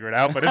it, we'll figure it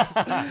out. But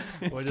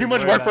it's too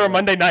much worry work for about a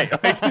Monday night.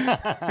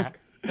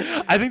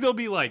 I think they'll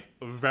be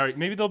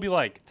maybe they'll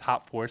be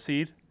top 4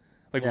 seed,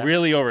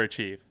 really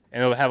overachieve,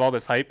 and they'll have all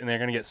this hype, and they're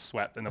gonna get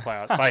swept in the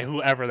playoffs by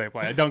whoever they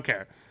play. I don't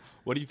care.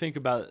 What do you think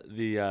about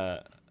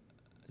the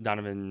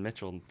Donovan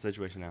Mitchell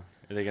situation now?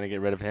 Are they going to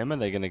get rid of him? Are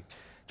they going to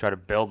try to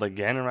build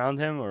again around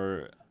him?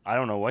 Or I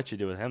don't know what you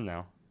do with him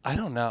now. I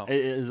don't know.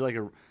 Is it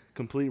a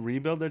complete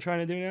rebuild they're trying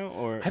to do now?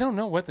 Or I don't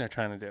know what they're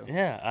trying to do.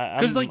 Yeah.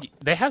 Because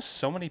they have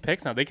so many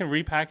picks now. They can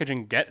repackage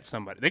and get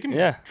somebody. They can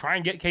try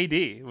and get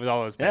KD with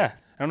all those picks. Yeah.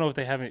 I don't know if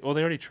they have any. Well,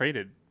 they already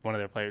traded one of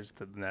their players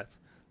to the Nets.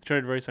 They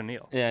traded Royce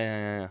O'Neal.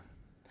 Yeah.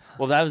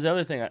 Well, that was the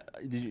other thing.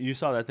 You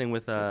saw that thing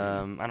with,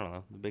 I don't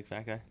know, the big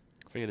fat guy?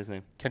 Forget his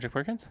name. Kendrick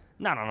Perkins?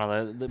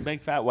 No. The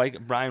big fat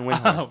white Brian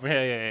Windhorst. Oh,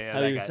 yeah.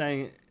 How he was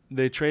saying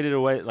they traded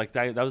away,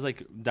 that was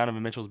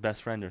Donovan Mitchell's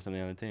best friend or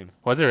something on the team.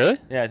 Was it really?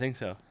 Yeah, I think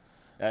so.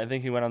 I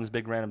think he went on this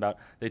big rant about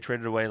they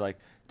traded away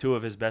 2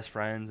 of his best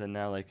friends, and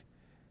now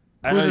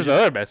who's his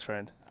other best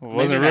friend? It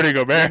wasn't Rudy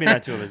Gobert. Maybe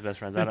not 2 of his best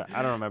friends. I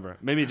don't remember.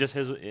 Maybe just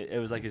his. It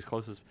was his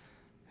closest.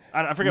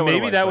 I forget.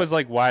 Maybe what that was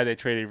why they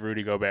traded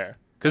Rudy Gobert,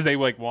 because they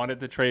wanted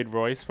to trade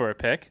Royce for a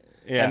pick.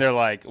 Yeah. And they're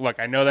like, look,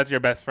 I know that's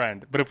your best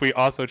friend, but if we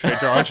also trade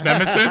your arch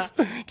nemesis,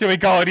 can we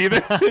call it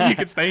even? You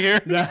can stay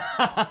here.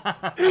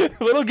 A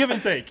little give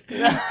and take.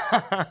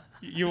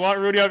 You want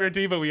Rudy off your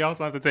team, but we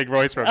also have to take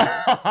Royce from you.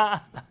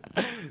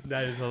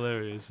 That is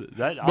hilarious.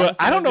 But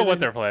I don't know what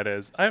their plan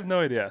is. I have no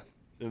idea.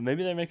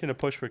 Maybe they're making a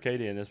push for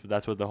KD in this, but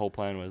that's what the whole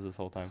plan was this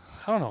whole time.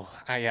 I don't know.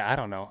 I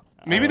don't know.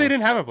 Maybe they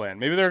didn't have a plan.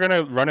 Maybe they're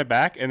gonna run it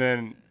back and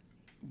then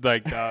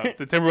like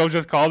the Timberwolves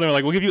just called and they're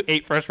like, we'll give you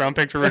 8 first-round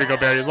picks for Rudy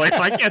Gobert. He's like,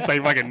 I can't say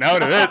fucking no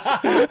to this.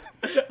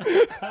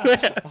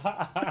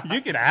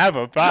 You can have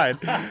him, fine.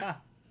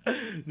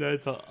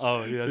 That's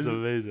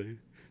amazing.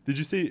 Did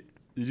you see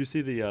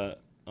the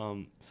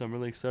summer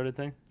league started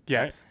thing?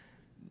 Yes.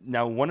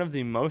 Now, one of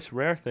the most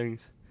rare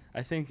things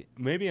I think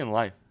maybe in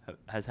life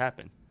has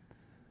happened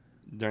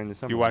during the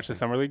summer. You league watched the thing.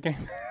 summer league game?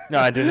 No,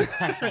 I didn't.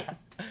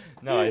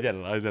 No, I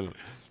didn't.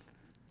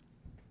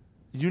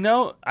 You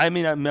know, I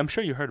mean, I'm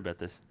sure you heard about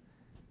this.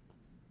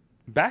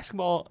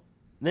 Basketball,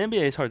 the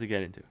NBA is hard to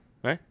get into,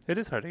 right? It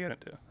is hard to get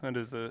into. That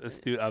is an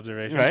astute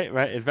observation.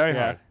 Right. It's very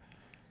Yeah. hard.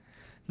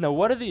 Now,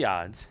 what are the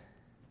odds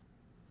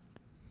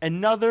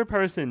another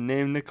person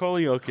named Nikola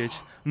Jokic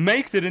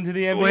makes it into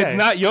the NBA? Well, it's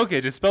not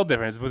Jokic. It's spelled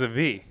different. It's with a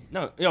V.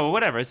 No,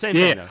 whatever. Same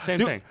Yeah, thing, though. Same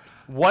dude. thing.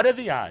 What are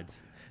the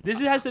odds? This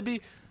has to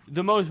be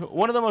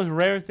one of the most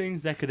rare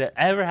things that could have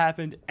ever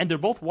happened, and they're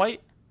both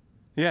white.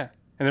 Yeah.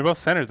 And they're both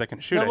centers that can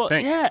shoot, No, well, I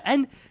think. yeah,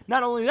 and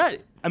not only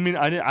that. I mean,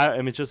 I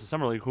mean, it's just a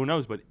summer league. Who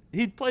knows? But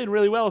he played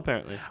really well,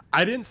 apparently.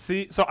 I didn't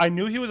see. So I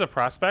knew he was a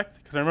prospect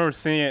because I remember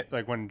seeing it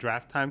like when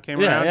draft time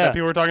came Yeah, around yeah. that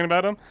people were talking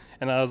about him.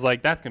 And I was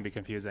like, that's going to be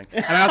confusing.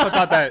 And I also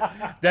thought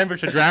that Denver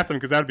should draft him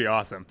because that would be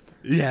awesome.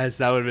 Yes,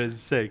 that would have been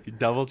sick.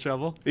 Double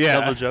trouble. Yeah.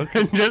 Double joke.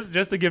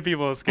 just to give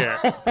people a scare.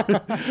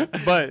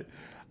 But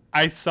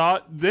I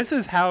saw, this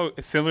is how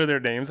similar their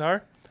names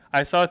are.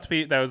 I saw a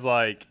tweet that was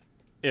like,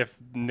 if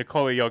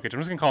Nikola Jokic, I'm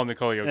just going to call him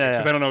Nikola Jokic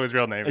because Yeah. I don't know his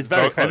real name. It's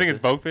very I close. think it's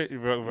Vokvit.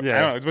 I don't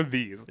know. It's with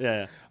V's.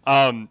 Yeah.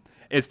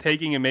 Is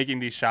taking and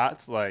making these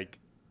shots like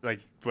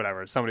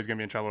whatever. Somebody's going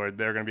to be in trouble or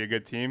they're going to be a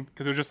good team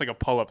because it was just like a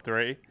pull-up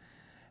 3.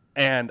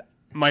 And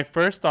my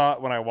first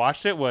thought when I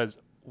watched it was,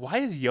 why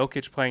is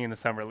Jokic playing in the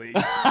summer league?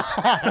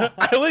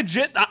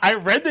 I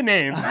read the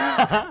name,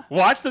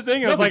 watched the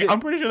thing, and I was like, I'm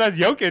pretty sure that's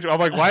Jokic. I'm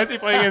like, why is he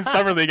playing in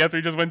summer league after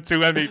he just won 2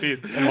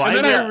 MVPs? And why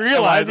then is I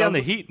realized he on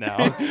the Heat now?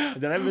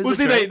 Did I miss well, the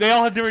see, trade? they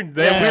all have different.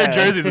 They have weird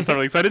Yeah. jerseys in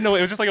summer league, so I didn't know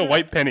it was just like a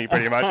white penny,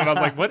 pretty much. And I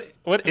was like,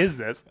 what is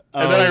this?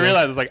 And Oh, then I yeah.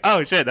 realized it's like,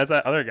 oh shit, that's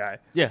that other guy.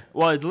 Yeah.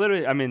 Well, it's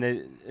literally. I mean,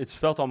 it's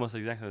spelled almost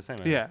exactly the same.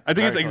 Yeah, I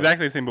think it's Very close.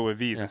 exactly the same, but with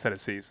V's instead of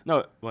C's.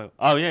 No. Well,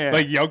 oh yeah.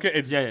 Like Jokic,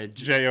 it's Yeah, yeah.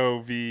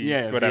 J-O-V,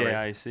 Yeah, whatever.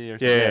 VAIC or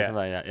something, Yeah, yeah, yeah. something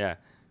like that. Yeah,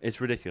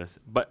 it's ridiculous.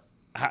 But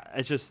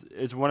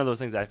it's one of those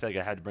things that I feel like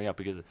I had to bring up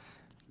because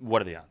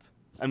what are the odds?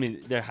 I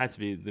mean, there had to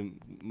be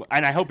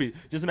and I hope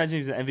just imagine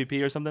he's an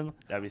MVP or something.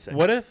 That'd be sick.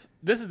 What if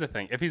this is the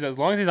thing? If he's as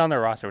long as he's on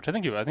their roster, which I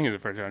think he's a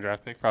first round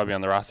draft pick, probably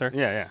on the roster.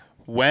 Yeah.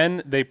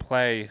 When they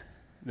play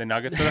the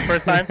Nuggets for the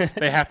first time,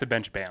 they have to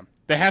bench Bam.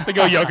 They have to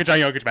go Jokic on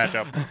Jokic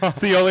matchup.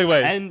 It's the only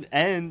way.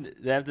 And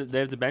they have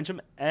to bench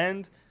him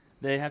and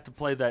they have to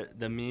play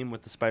the meme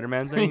with the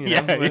Spider-Man thing.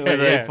 Yeah, where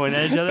they point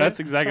at each other. That's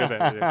exactly what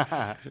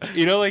they do.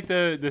 You know, like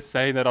the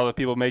saying that all the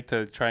people make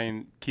to try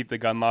and keep the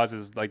gun laws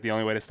is like the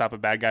only way to stop a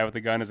bad guy with a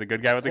gun is a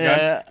good guy with a gun.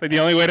 Yeah. It's like the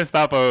only way to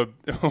stop a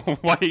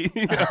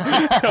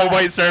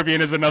white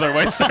Serbian is another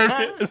white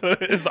Serbian.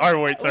 Is our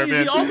white Wait, is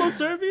Serbian. he also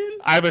Serbian?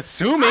 I'm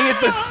assuming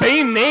it's the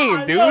same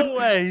name, dude. No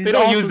way. He's They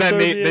don't also use that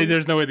name. Serbian?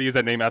 There's no way they use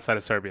that name outside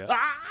of Serbia.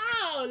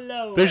 Oh,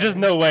 no There's way. just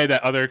no way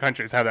that other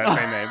countries have that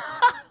same name.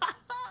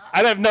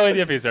 I have no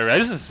idea if he's Serbian. I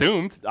just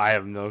assumed. I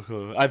have no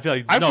clue. I feel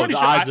like I'm no, pretty the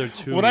sure odds I- are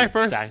too when I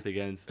first- stacked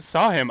against.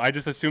 Saw him, I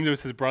just assumed it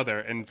was his brother,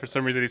 and for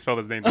some reason he spelled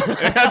his name.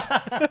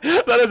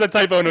 That is a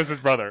typo, and it was his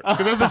brother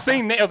because it was the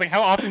same name. I was like,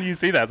 how often do you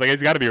see that? It's like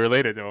it's got to be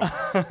related to him,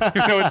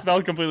 even though it's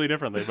spelled completely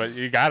differently. But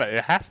you got it.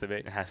 It has to be.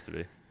 It has to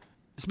be.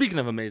 Speaking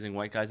of amazing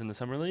white guys in the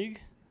summer league,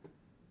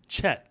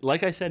 Chet.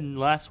 Like I said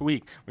last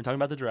week, we're talking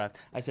about the draft.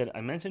 I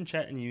mentioned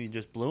Chet, and you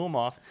just blew him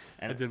off.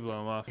 And blow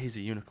him off. he's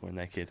a unicorn.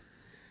 That kid.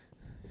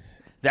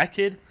 That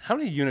kid. How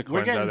many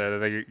unicorns getting- are there that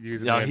they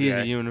use in No, the he's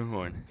NBA? a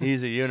unicorn.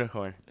 He's a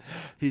unicorn.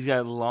 He's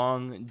got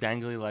long,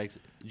 dangly legs,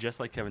 just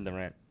like Kevin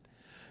Durant.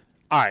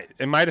 All right.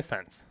 In my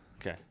defense,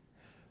 Okay.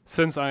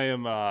 since I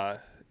am,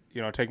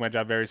 taking my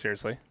job very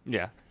seriously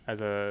Yeah.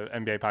 as a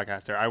NBA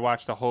podcaster, I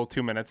watched a whole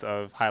 2 minutes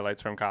of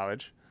highlights from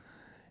college.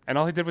 And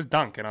all he did was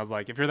dunk. And I was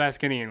like, if you're that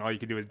skinny and all you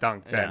can do is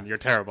dunk, then Yeah. you're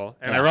terrible.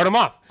 And Yeah. I wrote him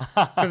off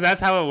because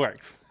that's how it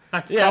works.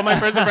 I Yeah. saw my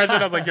first impression.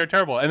 I was like, you're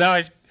terrible. And now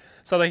I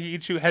saw that he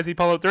could shoot hezzy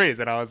pull-up threes.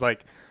 And I was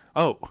like,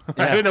 oh, I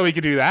Yeah. didn't know he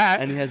could do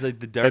that. And he has like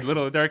the that dark.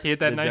 little dark, he hit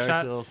that the nice dark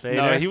shot. little No,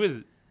 fader. he was.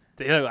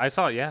 Yeah, I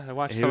saw it. Yeah, I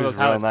watched He some of was those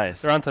real highlights.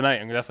 nice. They're on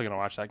tonight. I'm definitely going to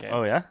watch that game.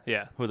 Oh yeah.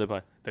 Yeah, Who they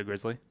play? the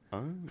Grizzly.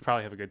 Oh.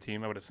 Probably have a good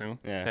team, I would assume.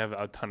 Yeah. They have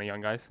a ton of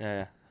young guys.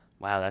 Yeah.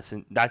 Wow, that's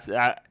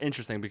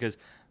interesting because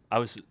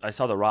I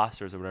saw the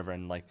rosters or whatever,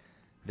 and like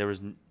there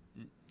was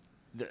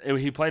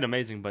he played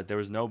amazing, but there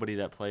was nobody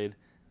that played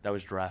that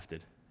was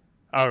drafted.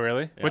 Oh,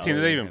 really? Yeah, What team did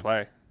yeah, they even yeah.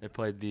 play? They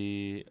played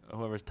the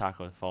whoever's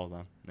Taco falls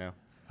on. No.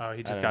 Oh,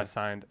 he just don't got know.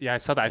 signed. Yeah, I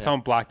saw that. I saw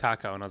him block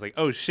Taco, and I was like,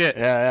 oh, shit.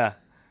 Yeah.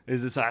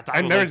 Is this? I've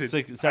never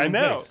seen- I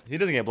know. He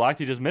doesn't get blocked.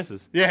 He just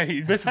misses. Yeah,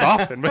 he misses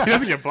often, but he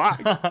doesn't get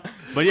blocked.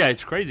 But yeah,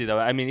 it's crazy though.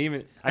 I mean,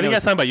 even I think he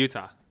got signed by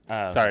Utah.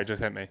 Oh, Sorry, it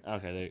just hit me.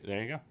 Okay,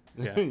 there you go.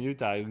 Yeah.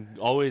 Utah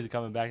always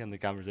coming back in the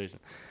conversation.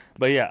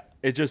 But yeah,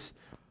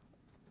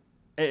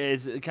 it's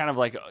kind of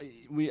like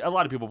a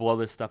lot of people blow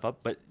this stuff up,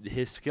 but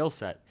his skill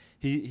set,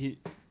 he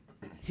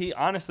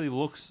honestly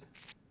looks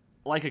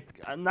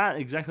not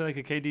exactly like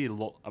a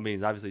KD. I mean,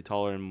 he's obviously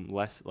taller and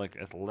less like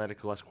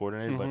athletic, less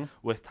coordinated. But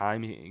with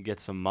time, he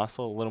gets some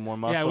muscle, a little more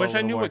muscle. Yeah, I wish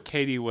I knew more. what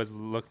KD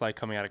looked like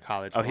coming out of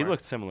college. Oh, he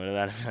looked similar to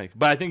that. I feel like,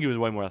 but I think he was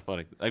way more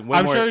athletic. Like way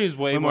I'm more, sure he was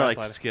way more like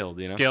athletic.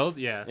 skilled. You know, Skilled,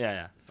 yeah.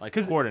 Yeah, like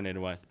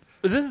coordinated wise.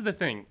 But this is the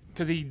thing,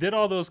 because he did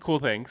all those cool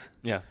things,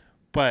 Yeah.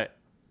 but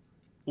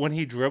when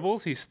he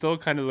dribbles, he still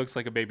kind of looks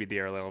like a baby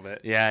deer a little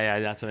bit. Yeah,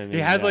 that's what I mean. He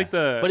has like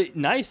the. But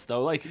nice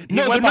though. Like he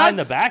No, went they're behind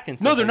not- the back and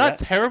stuff. No, they're like not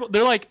that. terrible.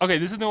 They're like, okay,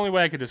 this is the only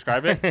way I could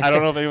describe it. I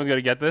don't know if anyone's going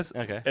to get this.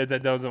 Okay.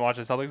 That doesn't watch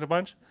the Celtics a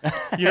bunch.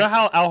 You know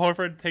how Al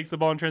Horford takes the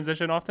ball in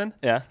transition often?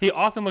 Yeah. He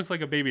often looks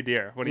like a baby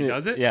deer when he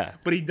does it. Yeah.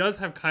 But he does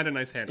have kind of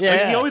nice hands. Yeah,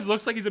 Like, he yeah. always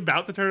looks like he's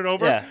about to turn it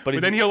over. Yeah, but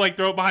but then he'll like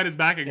throw it behind his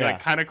back and Yeah. like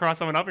kind of cross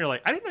someone up. And you're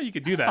like, I didn't know you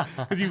could do that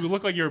because you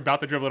look like you're about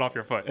to dribble it off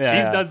your foot. Yeah, he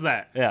yeah. does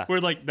that. Yeah. Where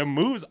like the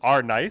moves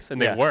are nice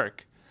and they Yeah.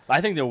 work. I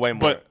think they're way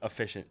more But-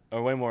 efficient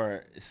or way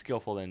more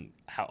skillful than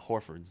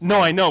Horford's. No,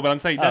 I know, but I'm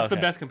saying that's the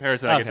okay. best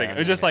comparison I can Okay, think of.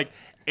 It's okay, just like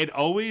it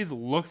always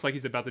looks like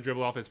he's about to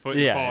dribble off his foot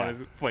and Yeah, fall yeah. on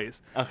his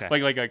face. Okay.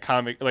 Like a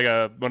comic, like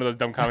one of those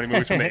dumb comedy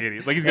movies from the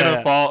 80s. Like he's gonna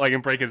Yeah. fall like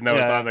and break his nose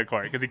Yeah. on the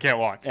court because he can't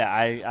walk. Yeah,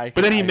 I.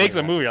 But then he I makes a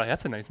agree with move. You're like,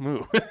 that's a nice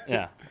move.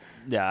 that.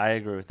 Yeah, I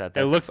agree with that. It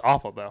That's- looks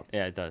awful though.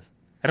 Yeah, it does.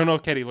 I don't know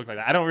if KD looked like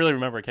that. I don't really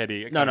remember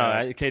KD. No,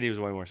 KD was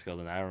way more skilled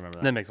than that. I remember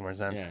that. That makes more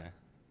sense. Yeah,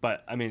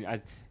 but I mean,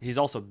 he's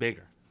also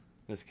bigger.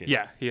 This kid.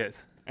 Yeah, he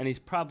is. And he's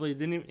probably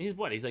he's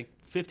what? He's like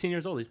 15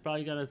 years old. He's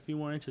probably got a few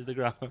more inches to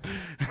grow.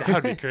 That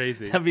would be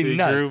crazy. That'd be He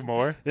nuts. grew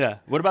more. Yeah.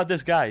 What about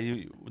this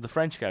guy? The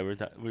French guy we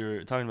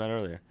were talking about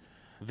earlier,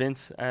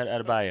 Vince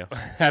Adebayo.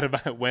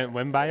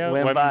 Wembayo?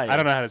 Wembayo. I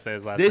don't know how to say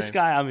his last name. This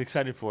guy, I'm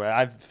excited for.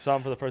 I saw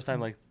him for the first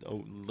time like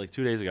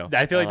 2 days ago.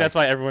 I feel like that's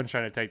why everyone's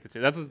trying to take the two.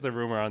 That's what the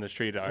rumor on the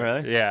street are.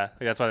 Really? Yeah. Like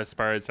that's why the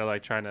Spurs are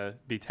like trying to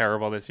be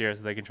terrible this year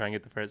so they can try and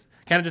get the first.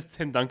 Kind of just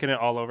Tim Duncan it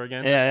all over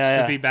again. Yeah.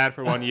 Just be bad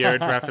for 1 year,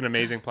 draft an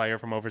amazing player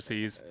from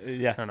overseas.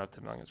 Yeah. I don't know if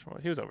Tim Duncan's from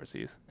he was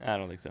overseas. I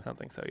don't think so. I don't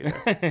think so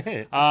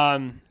either.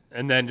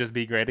 And then just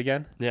be great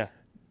again. Yeah.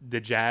 The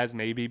Jazz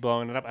maybe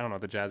blowing it up. I don't know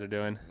what the Jazz are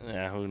doing.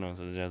 Yeah, who knows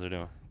what the Jazz are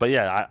doing. But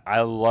yeah,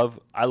 I love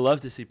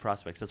to see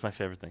prospects. That's my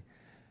favorite thing.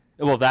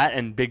 Well, that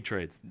and big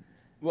trades.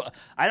 Well,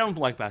 I don't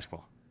like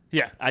basketball.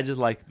 Yeah. I just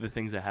like the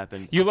things that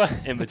happen You like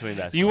in between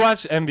basketball. You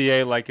watch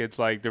NBA like it's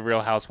like the Real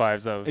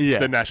Housewives of Yeah.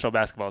 the National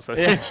Basketball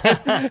Association.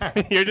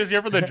 You're just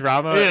here for the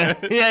drama.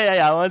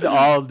 yeah. I want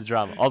all the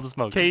drama, all the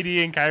smoke.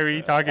 KD and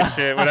Kyrie talking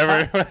shit,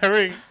 whatever.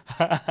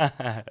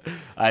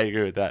 I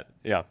agree with that.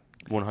 Yeah,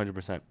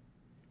 100%.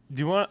 Do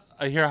you want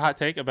to hear a hot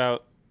take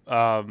about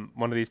one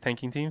of these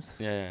tanking teams?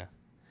 Yeah.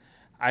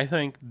 I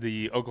think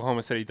the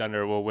Oklahoma City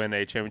Thunder will win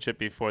a championship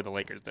before the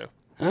Lakers do.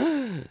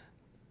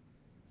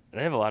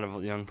 They have a lot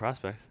of young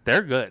prospects.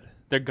 They're good.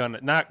 They're gonna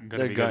not gonna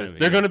They're be gonna good. be,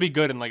 They're yeah. gonna be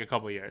good in like a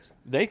couple of years.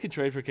 They could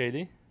trade for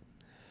KD.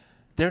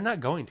 They're not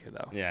going to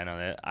though. Yeah, I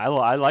know.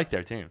 I like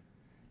their team.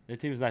 Their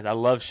team is nice. I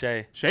love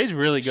Shea. Shay's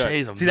really good.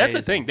 Shay's See, that's the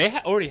amazing. thing. They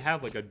already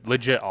have like a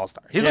legit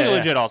all-star. He's Yeah, like a yeah.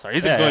 legit all-star.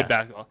 He's Yeah, a good yeah.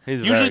 basketball. He's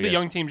Usually very the good.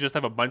 young teams just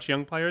have a bunch of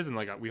young players, and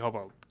like we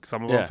hope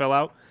some of Yeah. them fill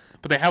out.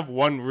 But they have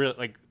one real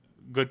like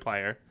good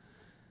player.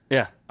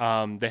 Yeah.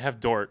 They have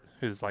Dort,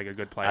 who's like a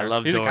good player. I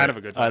love He's Dort. kind of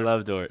a good player. I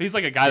love Dort. He's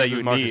like a guy He's that the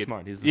you Marcus need.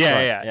 Smart. He's the yeah,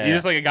 smart. yeah, Yeah, He's yeah.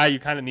 just like a guy you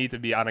kind of need to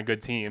be on a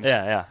good team.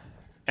 Yeah.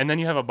 And then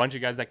you have a bunch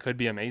of guys that could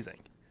be amazing.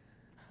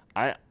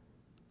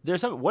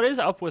 There's what is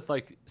up with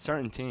like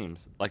certain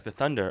teams? Like the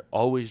Thunder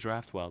always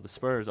draft well. The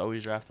Spurs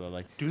always draft well.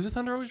 Like Do the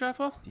Thunder always draft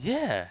well?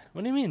 yeah.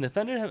 What do you mean? The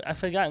Thunder I've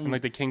forgotten. And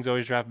like the Kings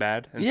always draft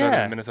bad, and so yeah.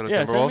 do the Minnesota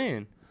yeah, Timberwolves. that's what I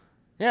mean.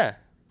 Yeah.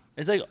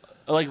 It's like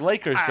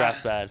Lakers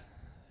draft bad.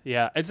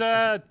 Yeah, it's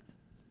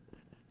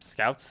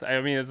scouts.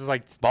 I mean, it's just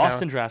like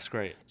Boston drafts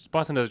great.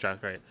 Boston does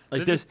draft great.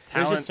 Like There's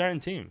there's just certain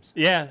teams.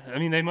 Yeah, I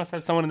mean, they must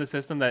have someone in the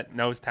system that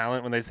knows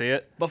talent when they see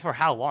it. But for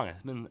how long?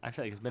 I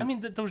feel like it's been. I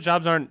mean, those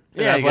jobs aren't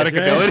Yeah, I athletic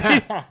guess,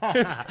 ability.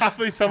 It's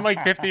probably some like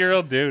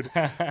 50-year-old dude.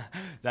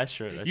 that's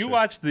true. That's You true.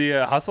 watch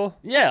the Hustle?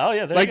 Yeah. Oh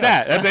yeah. There Like you go.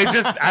 that. That's it's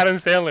just Adam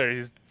Sandler.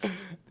 He's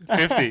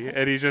 50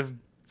 and he just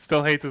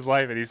still hates his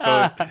life and he's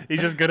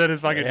just good at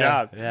his fucking Yeah,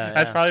 job. yeah,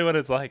 That's yeah. probably what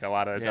it's like a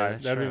lot of the Yeah, time.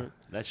 that's That'd true. be-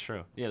 That's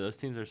true. Yeah, those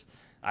teams are.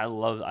 I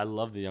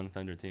love the young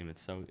Thunder team.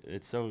 It's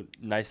so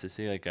nice to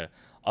see like a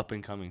up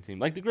and coming team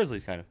like the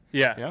Grizzlies kind of.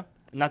 yeah. You know,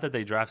 not that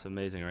they draft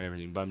amazing or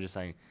everything, but I'm just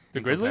saying The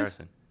in Grizzlies?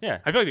 comparison. Yeah.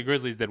 I feel like the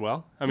Grizzlies did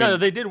well. I mean, No,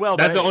 they did well.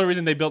 that's but the only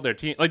reason they built their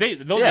team. Like those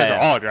Yeah, guys are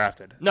yeah. all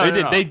drafted. No, they no,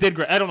 did. no. They did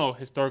great. I don't know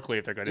historically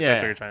if they're good. If Yeah,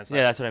 that's what you're trying to say.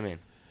 yeah, that's what I mean.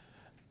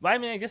 But I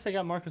mean, I guess they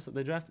got Marcus.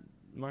 They drafted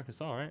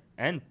Marcus All, right?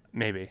 And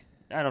Maybe.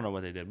 I don't know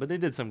what they did, but they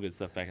did some good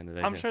stuff back in the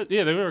day. I'm too. sure.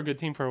 Yeah, they were a good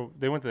team for.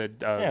 They went to the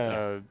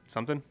Yeah.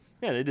 something.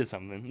 Yeah, they did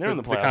something. They're in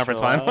the The playoffs conference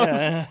for a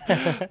while.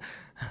 finals.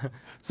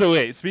 So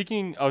wait,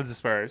 speaking of the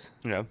Spurs,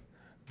 Yeah.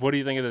 what do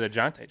you think of the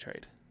DeJounte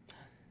trade?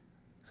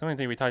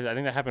 Something we talked. I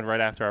think that happened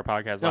right after our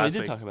podcast No, we last did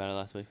week. talk about it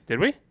last week. Did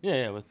we?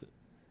 Yeah. With.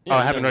 Oh,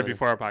 it happened right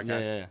before our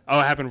podcast. Yeah. Oh,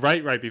 it happened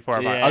right before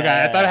our podcast. Yeah.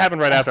 Okay, I thought it happened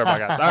right after our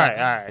podcast. All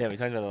right. Yeah, we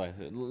talked about it last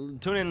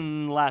week. Tune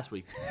in last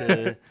week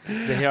to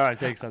hear our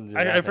takes on.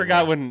 I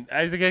forgot when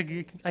I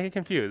get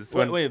confused.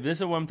 Wait, this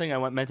is one thing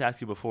I meant to ask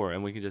you before,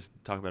 and we can just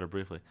talk about it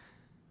briefly.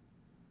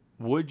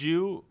 Would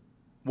you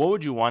What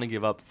would you want to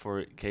give up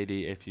for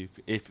KD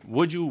if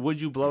would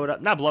you blow it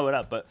up? Not blow it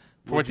up, but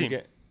For would what you team?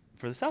 get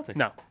for the Celtics?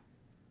 No.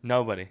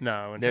 Nobody. No.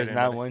 I wouldn't There's trade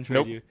not anybody. one trade.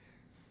 Nope. You.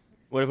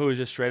 What if it was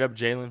just straight up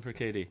Jalen for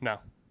KD? No.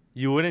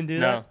 You wouldn't do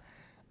No. that.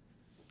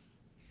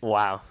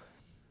 Wow.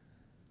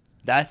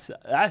 That's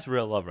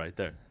real love right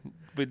there.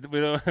 We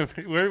don't,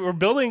 we're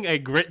building a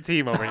grit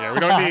team over here. We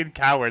don't need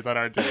cowards on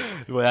our team.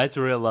 Well, that's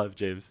real love,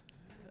 James.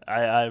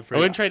 I I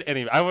wouldn't trade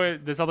any. The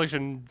Celtics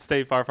should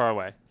stay far, far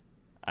away.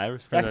 I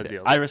respect the it.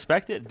 deal. I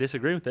respect it.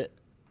 Disagree with it.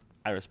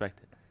 I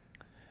respect it.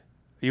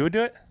 You would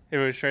do it if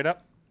it was straight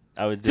up.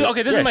 I would do. See,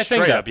 okay, this is my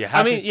thing. Straight Though. up. You I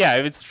have mean, to, yeah,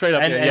 if it's straight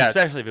up, and yes.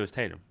 especially if it was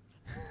Tatum.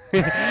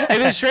 If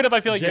it's straight up,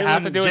 I feel like you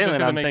have to do it just Jalen,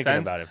 because it I'm makes thinking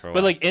sense. about it for a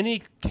But while. like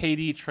any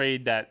KD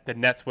trade that the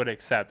Nets would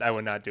accept, I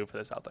would not do for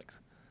the Celtics.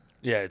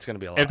 Yeah, it's gonna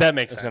be a lot. If that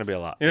makes it's sense. gonna be a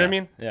lot. You know Yeah. what I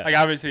mean? Yeah. Like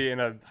obviously in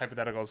a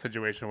hypothetical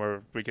situation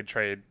where we could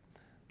trade.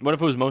 What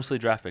if it was mostly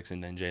draft picks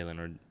and then Jalen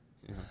or?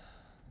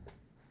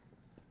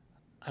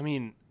 I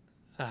mean,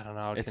 I don't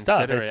know. I would It's tough,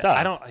 consider it's it. tough.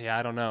 I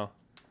don't know.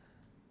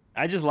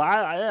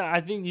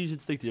 I think you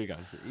should stick to your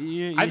guns.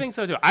 I think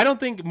so too. I don't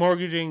think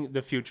mortgaging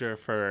the future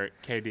for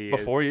KD but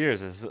is. 4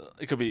 years is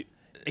it could be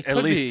It at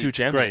could least be 2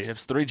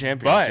 championships, 3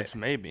 championships,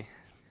 maybe.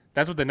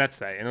 That's what the Nets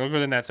say, and look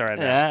where the Nets are right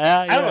now.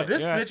 Yeah, I don't know.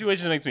 This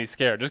situation makes me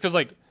scared, just because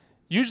like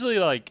usually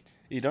like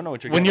you don't know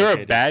what you're when getting you're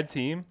with a KD. bad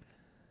team,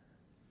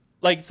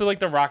 like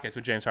the Rockets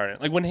with James Harden,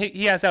 like when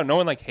he asked out, no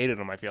one like hated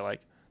him. I feel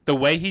like the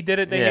way he did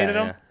it, they hated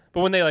him. Yeah.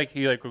 But when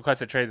he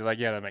requested trade, they're like,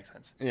 yeah, that makes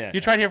sense. Yeah, You yeah.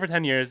 tried here for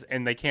 10 years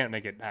and they can't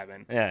make it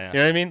happen. Yeah, You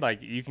know what I mean?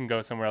 Like you can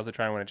go somewhere else to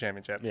try and win a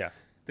championship. yeah.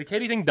 The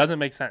KD thing doesn't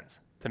make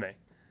sense to me.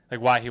 Like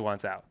why he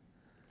wants out.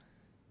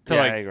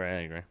 I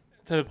agree.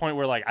 To the point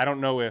where like I don't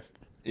know if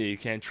You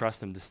can't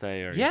trust him to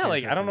stay, or you yeah, can't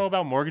like trust I don't him. know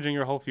about mortgaging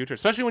your whole future,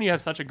 especially when you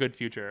have such a good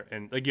future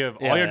and like you have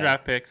all your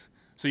draft picks,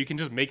 so you can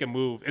just make a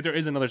move if there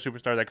is another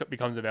superstar that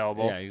becomes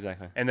available. Yeah,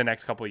 exactly. In the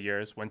next couple of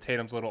years, when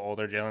Tatum's a little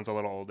older, Jalen's a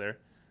little older,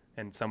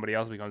 and somebody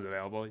else becomes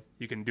available,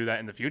 you can do that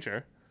in the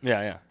future.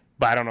 Yeah.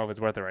 But I don't know if it's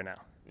worth it right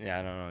now. Yeah,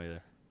 I don't know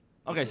either.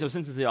 Okay, so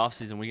since it's the off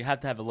season, we have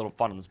to have a little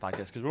fun on this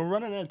podcast because we're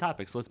running out of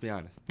topics. Let's be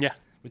honest. Yeah.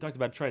 We talked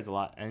about trades a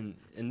lot, and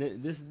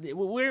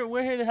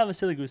we're here to have a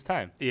silly goose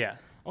time. Yeah.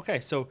 Okay,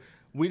 so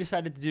we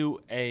decided to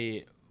do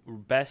a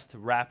best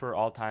rapper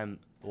all time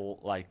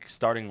like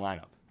starting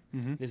lineup.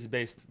 Mm-hmm. This is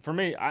based for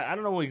me. I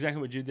don't know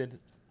exactly what you did.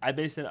 I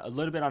based it a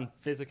little bit on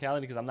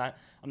physicality because I'm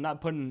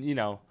not putting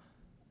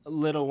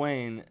Lil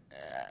Wayne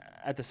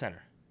at the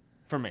center.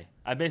 For me,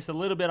 I based a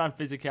little bit on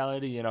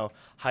physicality,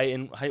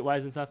 height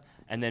wise and stuff,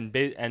 and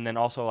then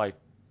also like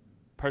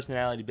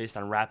personality based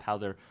on rap, how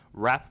their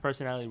rap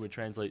personality would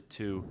translate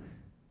to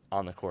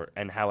on the court,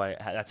 and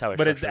that's how I.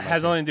 But it structured my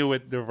has team. nothing to do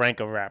with the rank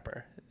of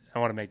rapper. I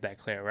want to make that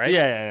clear, right?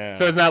 Yeah.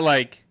 So it's not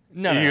like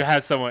No, you no.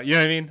 have someone, you know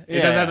what I mean? It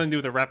Yeah, doesn't have yeah. nothing to do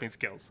with the rapping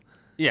skills.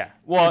 Yeah.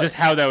 Well, Just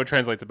how that would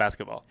translate to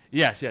basketball.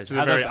 yes. is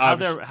a very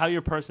How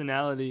your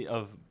personality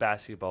of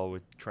basketball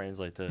would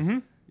translate to. Mm-hmm.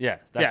 Yeah,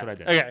 that's what I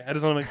did. Okay, I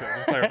just want to make sure.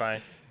 Just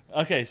clarifying.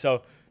 Okay,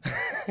 so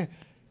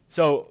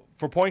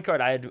for point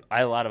guard, I had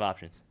a lot of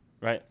options,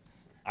 right?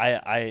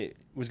 I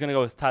was gonna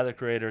go with Tyler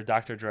Creator,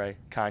 Dr. Dre,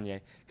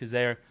 Kanye, because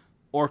they're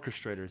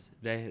orchestrators.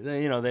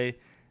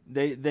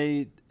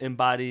 They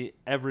embody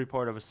every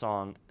part of a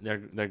song.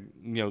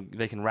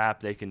 They can rap,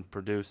 they can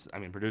produce. I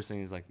mean,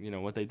 producing is like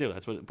what they do.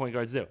 That's what point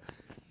guards do.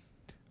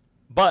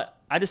 But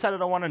I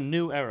decided I want a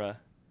new era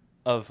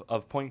of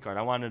point guard.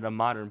 I wanted a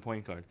modern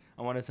point guard.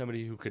 I wanted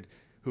somebody who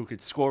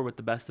could score with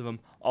the best of them,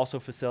 also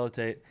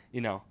facilitate,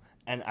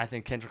 and I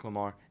think Kendrick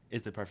Lamar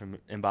is the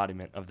perfect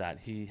embodiment of that.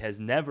 He has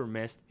never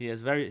missed. He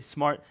has very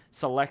smart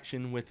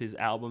selection with his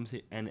albums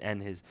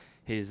and his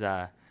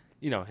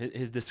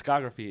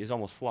discography is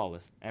almost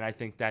flawless. And I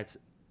think that's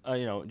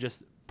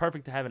just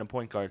perfect to have in a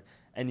point guard.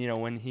 And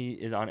when he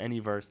is on any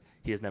verse,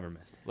 he has never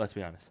missed. Let's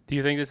be honest. Do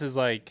you think this is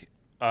like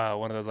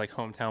one of those like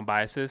hometown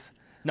biases?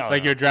 No,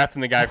 Like no. you're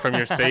drafting the guy from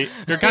your state.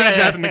 You're kind of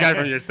drafting the guy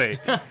from your state.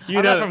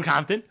 I'm not from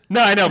Compton.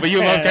 No, I know, but you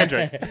love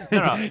Kendrick.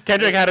 No.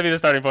 Kendrick had to be the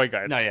starting point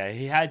guard. No, yeah,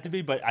 he had to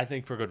be, but I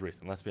think for good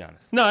reason. Let's be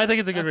honest. No, I think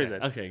it's a good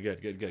reason. Okay,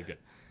 good.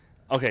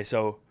 Okay,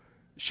 so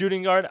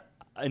shooting guard.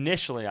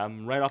 Initially,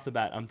 I'm right off the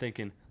bat. I'm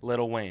thinking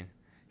Lil Wayne.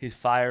 He's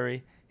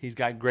fiery. He's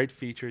got great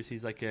features.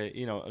 He's like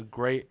a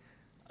great.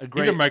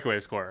 He's a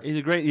microwave scorer. He's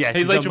a great. Yes,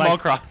 He's like a Jamal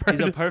Crawford.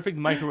 He's a perfect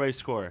microwave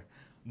scorer.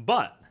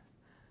 But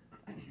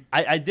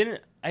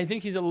I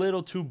think he's a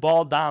little too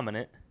ball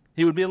dominant.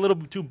 He would be a little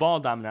too ball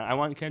dominant. I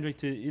want Kendrick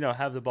to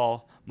have the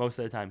ball most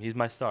of the time. He's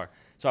my star.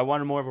 So I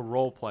wanted more of a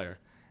role player.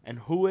 And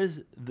who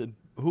is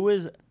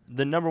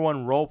the number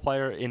one role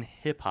player in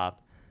hip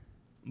hop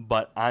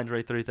but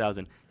Andre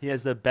 3000? He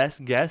has the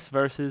best guess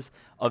versus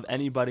of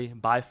anybody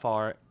by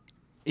far.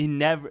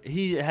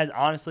 He has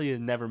honestly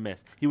never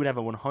missed. He would have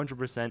a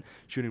 100%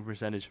 shooting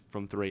percentage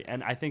from 3.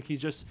 And I think he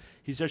just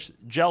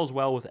gels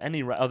well with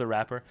any other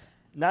rapper.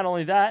 Not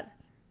only that,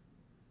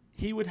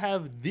 he would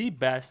have the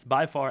best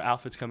by far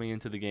outfits coming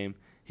into the game.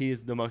 He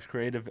is the most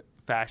creative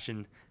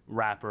fashion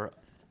rapper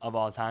of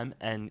all time,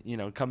 and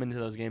coming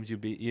into those games,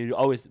 you'd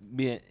always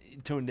be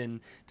tuned in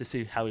to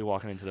see how he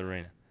walking into the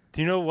arena.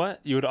 Do you know what?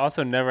 You would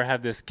also never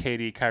have this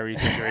KD Kyrie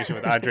situation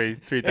with Andre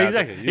 3000.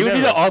 Exactly. He would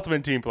be the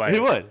ultimate team player.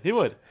 He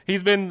would.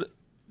 He's been.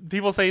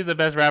 People say he's the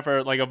best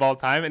rapper like of all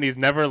time, and he's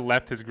never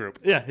left his group.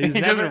 Yeah, he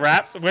just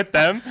raps with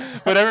them,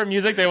 whatever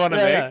music they want to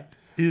make. Yeah.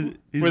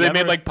 He's where they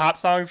made like pop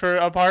songs for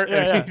a part,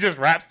 and he just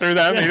raps through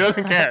them. And he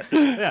doesn't care.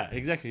 Yeah,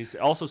 exactly. He's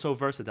also so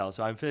versatile.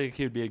 So I feel like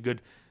he would be a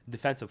good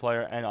defensive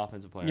player and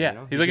offensive player. Yeah, you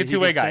know? he's like a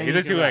two-way guy. He's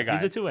a two-way guy.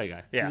 He's a two-way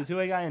guy. Yeah. He's a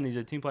two-way guy, and he's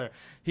a team player.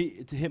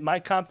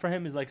 My comp for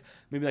him is like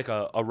maybe like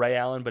a Ray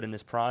Allen, but in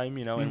his prime,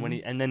 you know.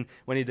 And then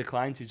when he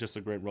declines, he's just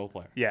a great role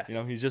player. Yeah, you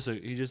know, he's just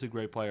a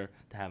great player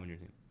to have on your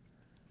team.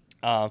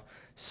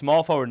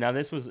 Small forward. Now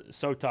this was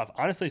so tough.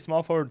 Honestly,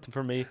 small forward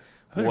for me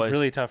was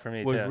really tough for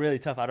me. Was really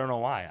tough. I don't know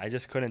why. I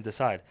just couldn't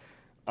decide.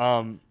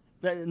 I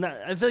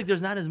feel like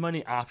there's not as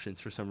many options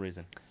for some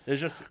reason. There's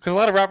just because a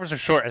lot of rappers are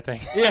short. I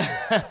think.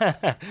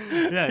 Yeah.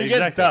 Yeah. It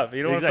gets tough.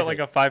 You don't want to put like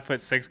a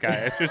 5'6" guy.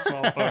 It's your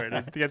small forward.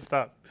 It gets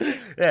tough.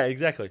 Yeah.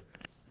 Exactly.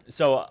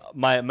 So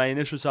my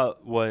initial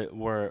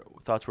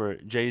thoughts were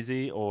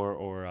Jay-Z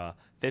or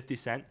 50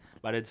 Cent,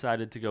 but I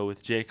decided to go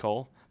with J.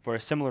 Cole for a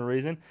similar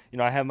reason. You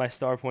know, I have my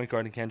star point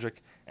guard in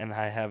Kendrick, and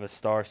I have a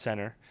star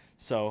center.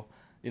 So,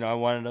 you know, I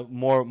wanted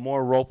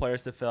more role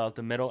players to fill out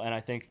the middle, and I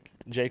think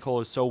J.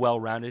 Cole is so well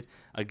rounded.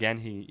 Again,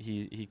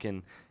 he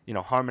can, you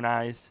know,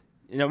 harmonize.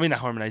 You know, I mean not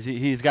harmonize.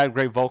 He's got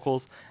great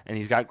vocals, and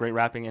he's got great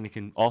rapping, and he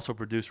can also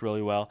produce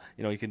really well.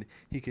 You know, he can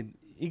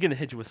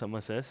hit you with some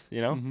assists.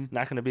 You know,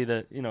 not going to be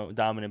the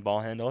dominant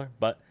ball handler,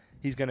 but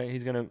he's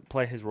gonna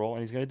play his role,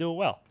 and he's gonna do it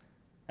well,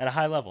 at a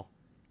high level.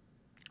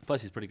 Plus,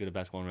 he's pretty good at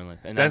basketball in real life,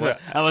 and I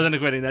wasn't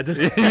equating that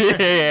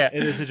to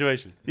in this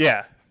situation.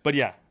 Yeah, but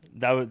yeah,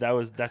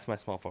 that's my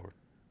small forward.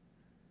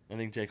 I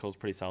think J. Cole's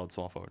pretty solid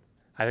small forward.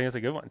 I think it's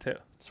a good one too.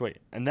 Sweet.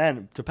 And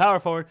then to power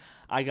forward,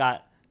 I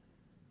got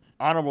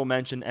honorable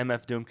mention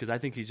MF Doom because I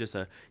think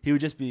he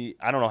would just be,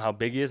 I don't know how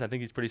big he is. I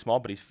think he's pretty small,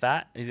 but he's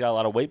fat. He's got a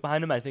lot of weight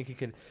behind him. I think he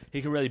can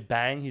really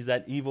bang. He's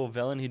that evil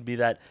villain. He'd be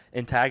that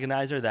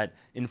antagonizer, that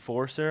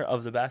enforcer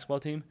of the basketball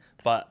team.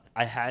 But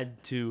I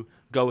had to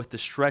go with the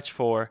stretch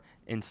four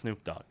in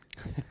Snoop Dogg.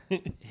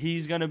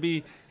 he's gonna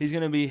be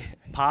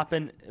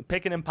popping,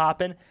 picking and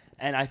popping,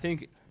 and I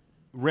think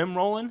rim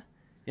rolling.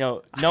 You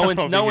know, no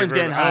one's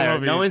getting higher.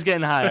 No one's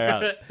getting higher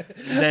out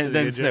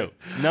than Snoop.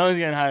 No one's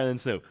getting higher than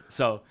Snoop.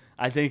 So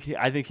I think he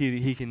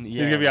can.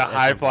 Yeah, he's gonna be a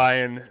high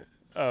flying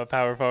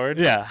power forward.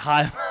 Yeah,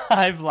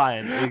 high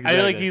flying. Exactly. I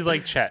feel like he's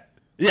like Chet.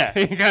 Yeah,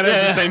 he kind of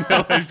has the same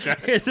build as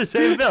Chet. It's the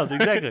same build,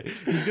 exactly.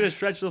 He's gonna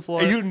stretch the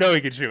floor. And you know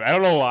he can shoot. I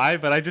don't know why,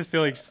 but I just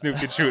feel like Snoop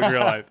can shoot in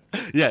real life.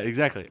 Yeah,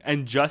 exactly.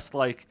 And just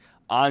like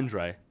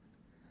Andre,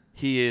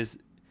 he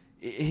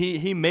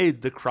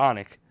made The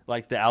Chronic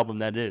like the album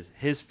that it is.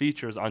 His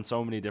features on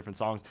so many different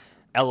songs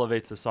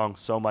elevates the song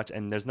so much,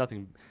 and there's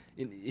nothing.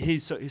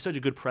 He's such a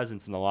good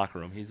presence in the locker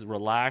room. He's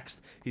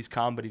relaxed, he's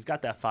calm, but he's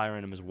got that fire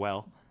in him as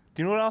well.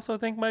 Do you know what I also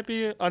think might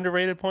be an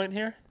underrated point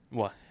here?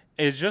 What?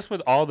 It's just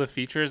with all the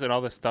features and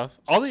all the stuff,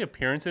 all the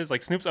appearances.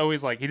 Like Snoop's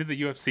always like, he did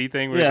the UFC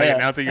thing where he's like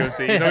announcing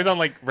UFC. He's always on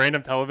like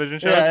random television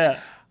shows.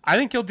 Yeah. I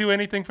think he'll do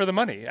anything for the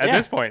money at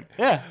this point.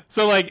 Yeah.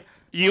 So like,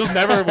 you'll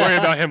never worry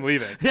about him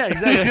leaving. Yeah,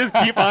 exactly. You just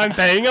keep on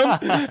paying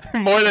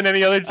him more than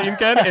any other team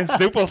can, and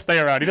Snoop will stay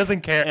around. He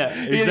doesn't care. Yeah,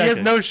 exactly. He has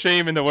no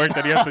shame in the work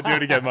that he has to do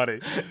to get money.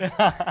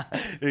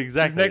 Exactly.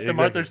 He's next to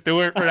Martha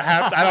Stewart for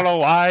half. I don't know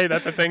why.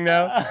 That's a thing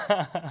now.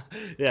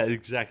 Yeah,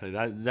 exactly.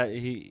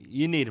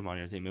 You need him on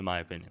your team, in my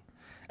opinion.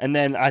 And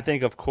then I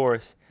think, of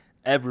course,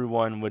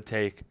 everyone would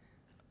take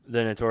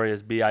the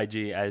notorious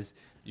B.I.G. as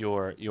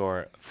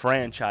your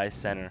franchise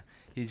center.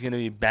 He's going to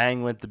be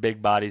banging with the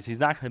big bodies. He's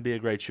not going to be a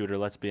great shooter,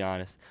 let's be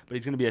honest. But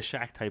he's going to be a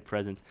Shaq-type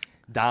presence,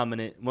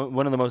 dominant,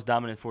 one of the most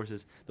dominant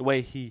forces. The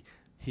way he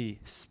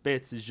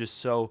spits is just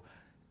so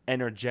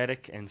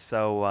energetic and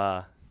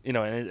so,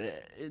 and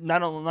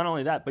not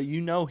only that, but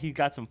he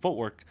got some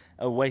footwork.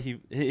 A way he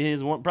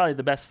is probably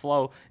the best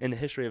flow in the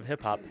history of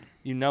hip-hop.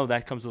 You know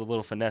that comes with a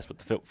little finesse with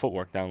the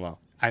footwork down low.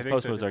 I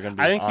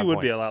think he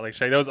would be a lot like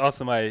Shaq. That was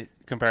also my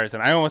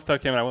comparison. I almost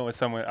took him and I went with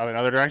someone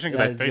another direction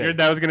because I figured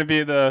that was going to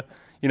be the...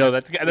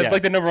 that's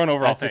like the number one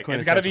overall thing.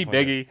 It's got to be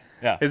Biggie.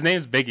 Yeah. His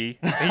name's Biggie.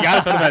 You got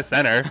to put him at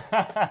center.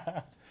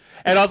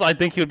 And also, I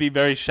think he would be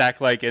very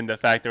Shaq-like in the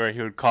fact where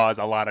he would cause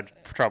a lot of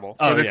trouble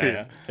for the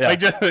team. Yeah. Like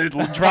just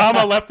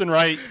drama left and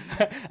right.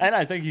 And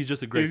I think he's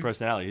just a great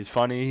personality. He's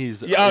funny.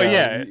 He's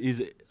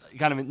He's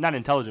kind of not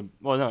intelligent.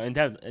 Well, no,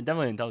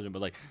 definitely intelligent,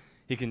 but like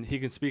he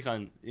can speak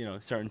on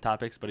certain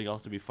topics, but he can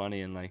also be funny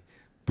and like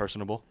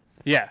personable.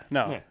 Yeah.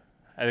 No. Yeah.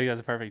 I think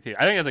that's a perfect team.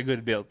 I think that's a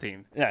good built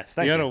team. Yes,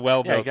 thank you. You got a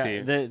well-built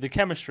team. The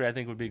chemistry, I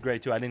think, would be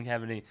great, too. I didn't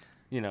have any,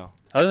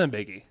 Other than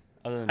Biggie.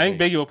 I think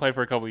Biggie will play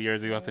for a couple of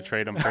years. You'll have to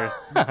trade him for...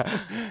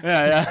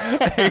 yeah.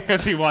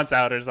 Because he wants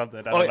out or something.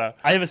 I don't know.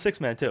 I have a sixth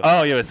man, too.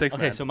 Oh, you have a sixth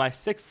man. Okay, so my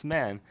sixth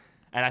man,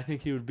 and I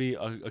think he would be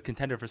a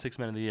contender for sixth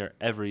man of the year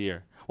every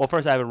year. Well,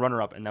 first I have a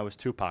runner-up, and that was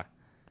Tupac.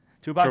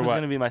 Tupac was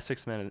going to be my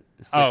sixth man.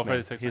 For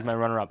the sixth man. He's my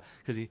runner-up.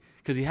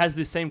 Because he has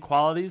the same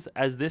qualities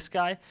as this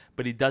guy,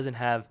 but he doesn't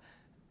have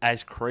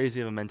as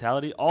crazy of a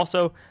mentality.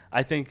 Also,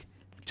 I think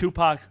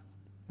Tupac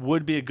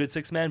would be a good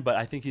six man, but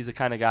I think he's the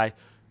kind of guy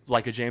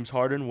like a James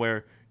Harden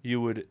where you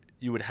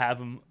would have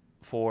him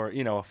for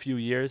a few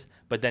years,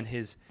 but then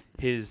his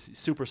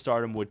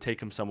superstardom would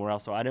take him somewhere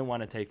else. So I didn't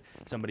want to take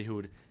somebody who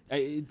would.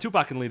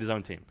 Tupac can lead his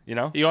own team, you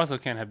know. You also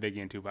can't have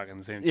Biggie and Tupac in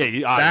the same Yeah,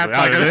 team.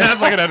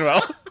 That's like an end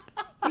well.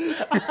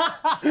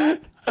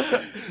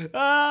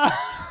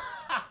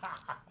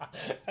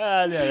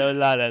 Yeah, that would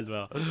not end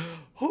well.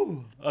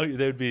 Okay,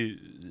 they would be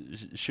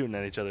shooting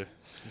at each other,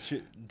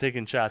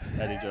 taking shots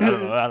at each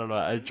other. I don't know.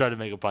 I tried to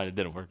make a pun. It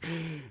didn't work.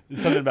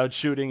 It's something about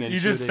shooting and You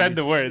just said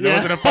the words. Yeah. It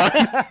wasn't a pun.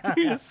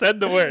 You just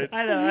said the words.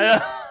 I know.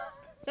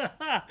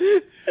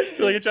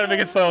 Feel like you're trying to make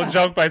a subtle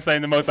joke by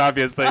saying the most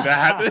obvious thing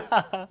that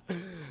happened.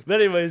 But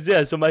anyways,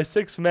 yeah. So my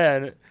sixth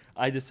man,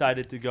 I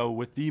decided to go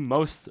with the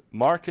most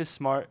Marcus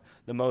Smart,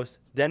 the most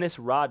Dennis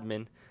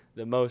Rodman,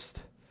 the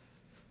most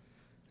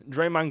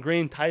Draymond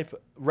Green type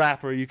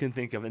rapper you can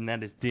think of, and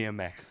that is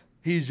DMX.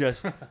 He's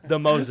just the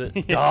most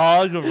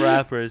dog of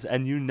rappers,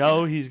 and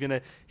he's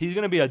gonna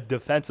be a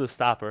defensive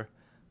stopper,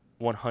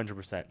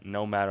 100%,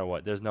 no matter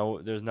what. There's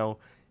no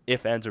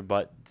if, ands, or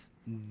buts.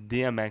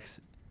 DMX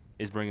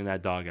is bringing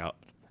that dog out,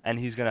 and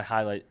he's gonna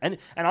highlight. And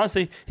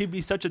honestly, he'd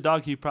be such a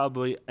dog, he'd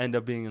probably end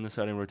up being in the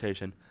starting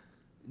rotation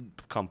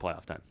come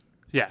playoff time.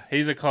 Yeah,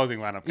 he's a closing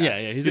lineup guy.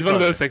 Yeah, he's one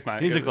of those 6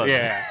 man. He's a closer.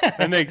 Yeah,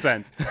 that makes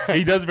sense.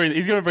 He's going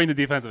to bring the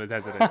defensive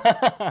intensity.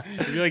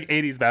 It'd be like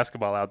 80s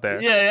basketball out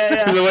there.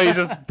 Yeah. The way he's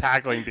just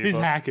tackling people. He's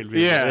hacking people.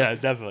 Yeah,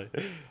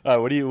 definitely.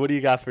 What do you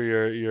got for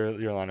your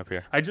lineup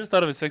here? I just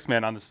thought of a 6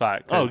 man on the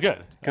spot. Oh,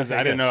 good. Because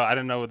I didn't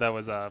know that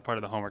was part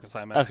of the homework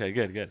assignment. Okay,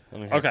 good.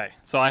 Let me hear. Okay,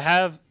 so I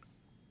have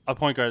a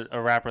point guard,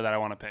 a rapper that I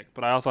want to pick,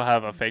 but I also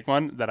have a fake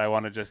one that I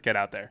want to just get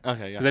out there.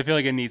 Okay, because I feel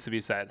like it needs to be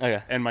said.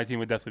 Okay. And my team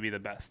would definitely be the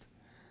best.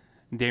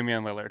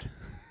 Damian Lillard.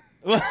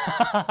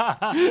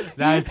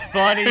 That's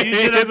funny. He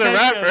is a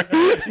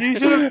rapper. You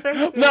should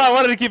have. No, I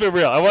wanted to keep it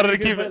real. I wanted to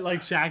keep it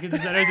like Shaq in the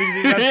center.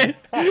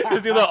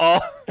 just do the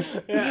all.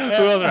 Who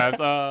else raps?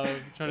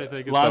 I'm trying to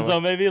think of Lonzo,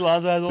 someone. maybe.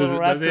 Lonzo has a little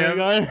rap does he have-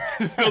 going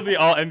on. Still the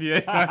all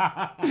NBA.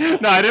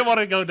 No, I didn't want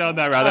to go down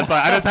that route. That's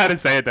why I just had to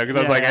say it though, because I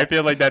was like, I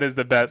feel like that is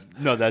the best.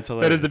 No, that's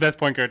hilarious. That is the best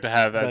point guard to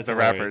have as That's the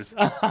hilarious.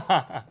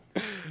 rappers.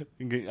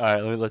 All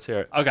right, let's hear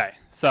it. Okay,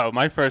 so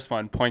my first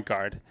one, point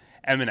guard,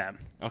 Eminem.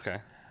 Okay.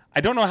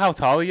 I don't know how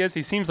tall he is.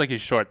 He seems like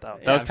he's short though.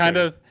 Yeah,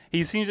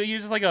 He's sure.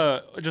 just like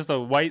a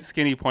white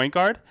skinny point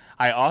guard.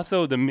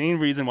 The main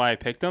reason why I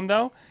picked him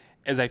though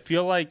is I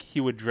feel like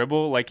he would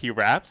dribble like he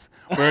raps.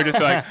 Where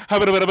just like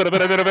and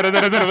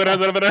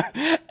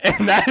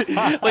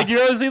that like you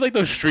ever see like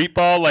those street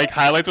ball like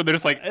highlights where they're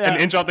just like an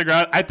inch off the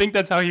ground. I think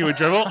that's how he would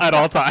dribble at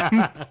all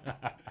times.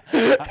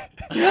 I think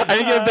he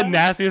has the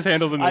nastiest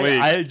handles in the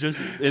league. I just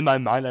in my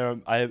mind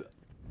I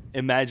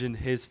imagined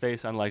his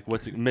face on like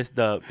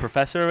the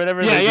professor or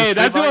whatever. Yeah.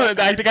 That's who I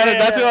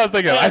was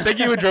thinking of. I think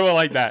he would dribble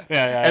like that.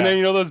 Yeah. And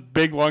then those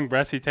big long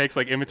breaths he takes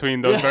like in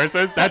between those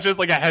verses. That's just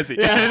like a hezzy.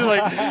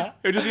 It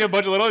would just be a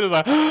bunch of little just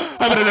like.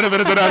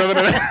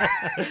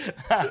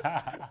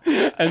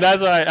 And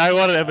that's why I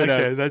wanted Eminem.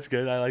 Okay, that's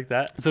good. I like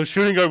that. So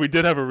shooting guard, we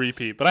did have a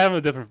repeat, but I have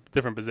a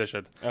different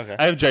position. Okay.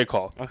 I have J.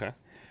 Cole. Okay.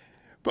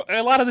 But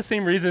a lot of the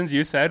same reasons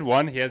you said.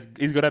 One, he's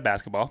good at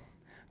basketball.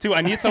 Two,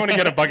 I need someone to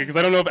get a bucket because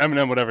I don't know if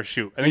Eminem would ever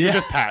shoot. I think he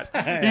just pass.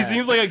 He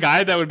seems like a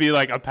guy that would be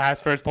like a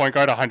pass first point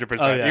guard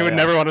 100%. He would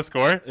never want to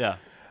score. Yeah.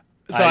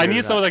 So I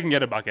need someone that can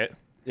get a bucket.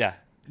 Yeah.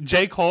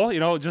 J.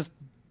 Cole, just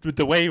with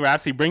the way he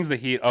raps, he brings the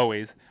heat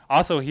always.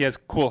 Also, he has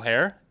cool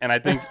hair, and I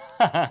think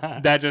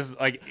that just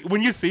like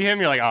when you see him,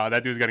 you're like, oh,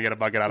 that dude's gonna get a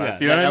bucket on us.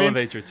 You know what I mean?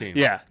 Elevate your team.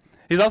 Yeah.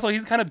 He's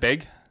kind of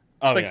big.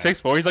 He's like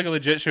 6'4". He's like a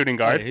legit shooting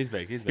guard. Yeah, he's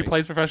big. He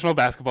plays professional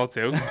basketball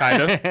too,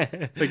 kind of.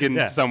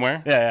 Like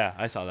somewhere. Yeah,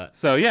 I saw that.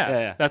 So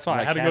that's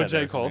why I had to go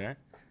J. Cole. Right?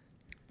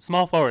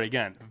 Small forward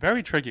again,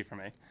 very tricky for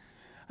me.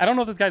 I don't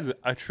know if this guy's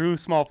a true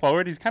small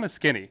forward. He's kind of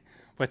skinny,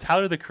 but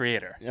Tyler the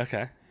Creator.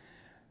 Okay.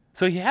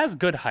 So he has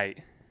good height.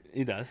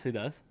 He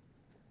does.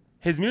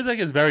 His music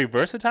is very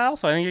versatile,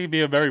 so I think he could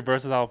be a very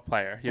versatile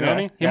player. You know what I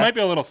mean? He might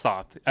be a little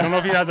soft. I don't know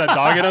if he has that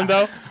dog in him,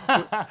 though.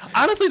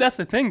 Honestly, that's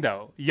the thing,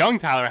 though. Young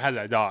Tyler has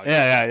that dog.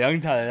 Yeah,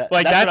 young Tyler.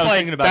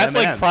 That's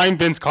like prime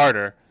Vince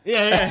Carter.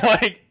 Yeah.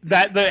 Like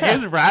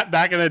his rap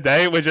back in the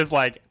day was just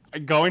like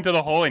going to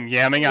the hole and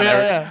yamming on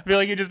everything. I feel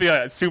like he'd just be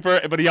a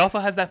super, but he also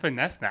has that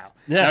finesse now.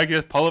 Yeah. Now he can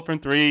just pull up from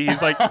three.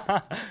 He's like,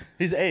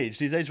 He's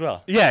aged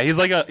well. yeah, he's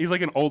like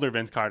an older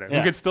Vince Carter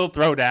who could still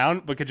throw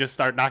down, but could just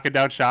start knocking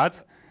down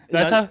shots.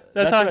 That's how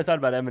what I thought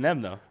about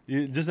Eminem though.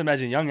 You just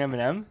imagine young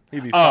Eminem,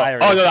 he'd be fire.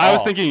 No, I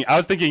was thinking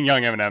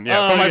young Eminem.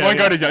 Yeah, but my point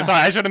guard is young.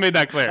 Sorry, I should have made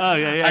that clear. Oh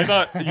yeah. I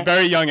thought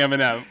very young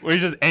Eminem. Where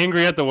he's just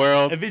angry at the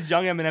world. If it's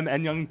young Eminem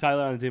and young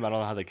Tyler on the team, I don't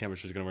know how the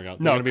chemistry is gonna work out.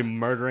 No, They're gonna be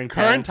murdering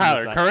current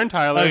Tyler.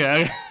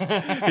 Okay.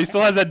 He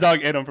still has that dog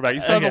in him for back. He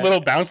still has a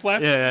little bounce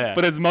left. Yeah.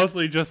 But it's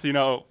mostly just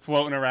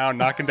floating around,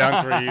 knocking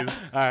down threes.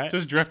 All right.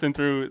 Just drifting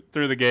through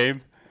the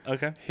game.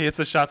 Okay. He hits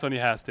the shots when he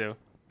has to.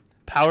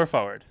 Power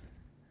forward.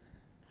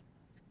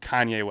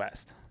 Kanye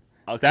West.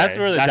 Okay. That's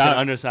where an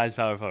undersized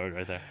power forward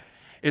right there.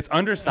 It's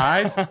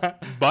undersized,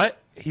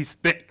 but He's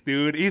thick,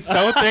 dude. He's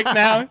so thick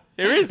now.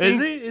 Is he?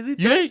 Is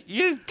he?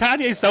 You're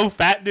Kanye's so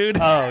fat, dude.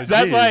 Oh,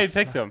 That's why I jeez.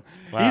 picked him.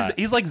 Wow.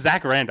 He's like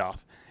Zach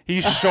Randolph.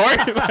 He's short,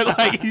 but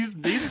like he's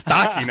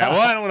stocky now.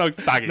 Well, I don't know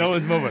if stocky. No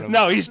one's moving him.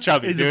 No, he's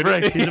chubby, He's a dude.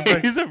 brick. He's a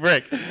brick. He's a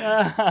brick.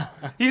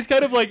 He's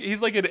kind of like he's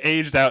like an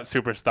aged out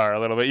superstar a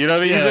little bit. You know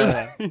what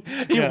I mean?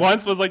 He Yeah.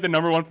 once was like the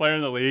 #1 player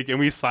in the league, and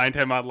we signed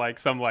him on like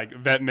some like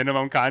vet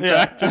minimum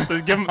contract just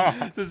to give him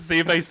to see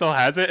if he still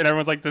has it. And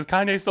everyone's like, "Does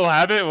Kanye still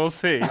have it? We'll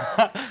see."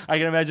 I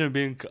can imagine him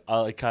being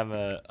like kind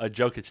of a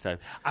Jokic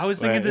type. I was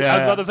thinking. Right, I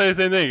was yeah, about to say the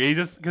same thing. He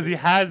just because he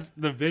has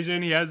the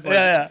vision. He has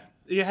like.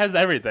 He has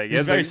everything. He He's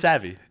has very like,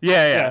 savvy.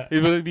 Yeah. He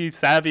will be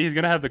savvy. He's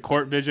gonna have the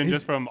court vision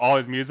just from all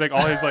his music,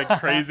 all his like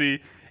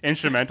crazy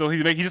instrumental.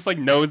 He just like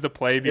knows the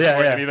play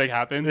before anything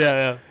happens.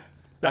 Yeah.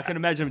 I can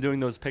imagine him doing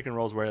those pick and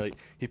rolls where like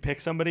he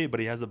picks somebody, but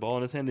he has the ball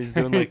in his hand. He's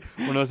doing like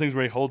one of those things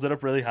where he holds it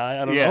up really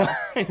high. I don't know.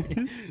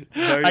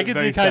 Very, I can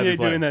see Kanye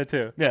doing that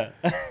too. Yeah.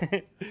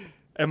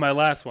 And my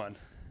last one.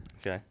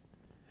 Okay.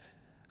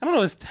 I don't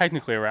know if it's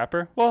technically a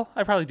rapper. Well,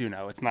 I probably do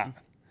know. It's not.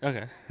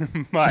 Okay.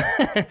 But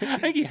I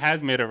think he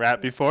has made a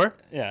rap before.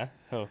 Yeah.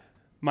 Oh.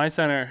 My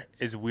center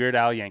is Weird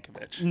Al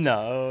Yankovic.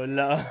 No.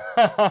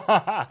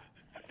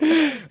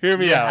 Hear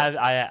me out.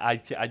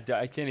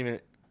 I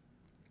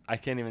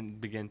can't even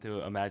begin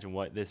to imagine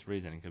what this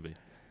reasoning could be.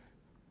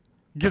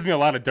 Gives me a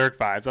lot of Dirk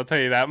vibes. I'll tell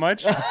you that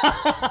much.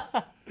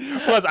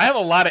 Plus, I have a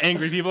lot of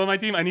angry people on my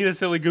team. I need a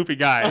silly, goofy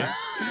guy.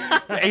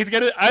 I'm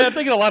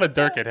thinking a lot of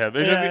Dirk at him.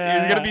 He's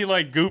gonna be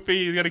like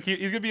goofy. He's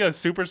gonna be a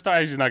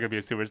superstar. He's not gonna be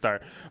a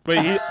superstar, but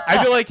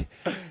I feel like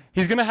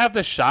he's gonna have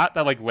the shot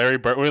that like Larry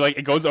Bird, where like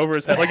it goes over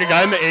his head like a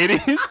guy in the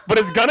 '80s, but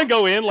it's gonna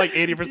go in like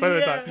 80% of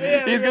the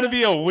time. He's gonna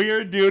be a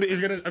weird dude.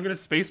 I'm gonna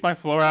space my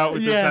floor out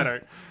with the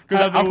center.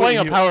 Because I'm playing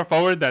a power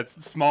forward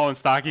that's small and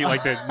stocky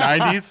like the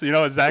 90s, you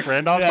know, Zach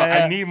Randolph. So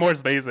I need more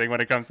spacing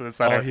when it comes to the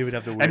center. Oh, he would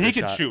have the and he weirdest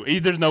can shot.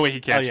 shoot. There's no way he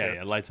can't shoot.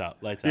 Yeah, lights out.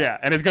 Yeah,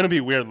 and it's going to be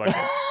weird looking.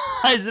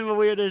 It's the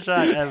weirdest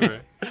shot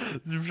ever.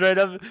 Straight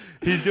up,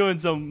 he's doing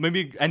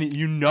and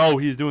you know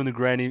he's doing the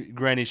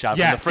granny shot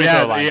from the free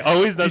throw line. He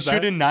always does He's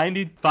shooting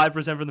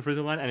 95% from the free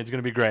throw line, and it's going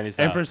to be granny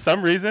style. And for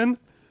some reason,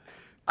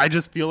 I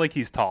just feel like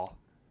he's tall.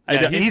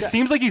 Yeah, he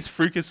seems like he's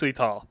freakishly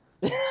tall.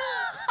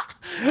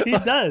 He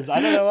does. I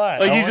don't know why.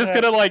 Like he's just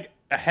going to like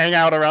hang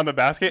out around the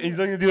basket. He's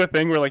going to do a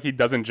thing where like he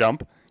doesn't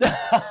jump.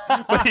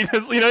 But he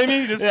just, you know what I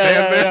mean? He just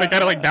stands there and they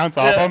kind of like bounce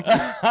off him.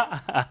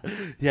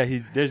 Yeah,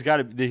 he's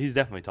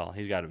definitely tall.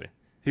 He's got to be.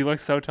 He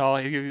looks so tall.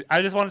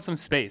 I just wanted some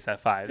space at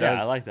 5.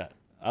 I like that.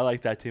 I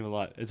like that team a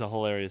lot. It's a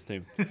hilarious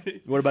team.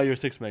 What about your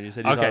 6 man? You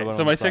said you thought okay. about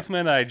So my 6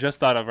 man that I just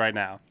thought of right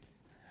now,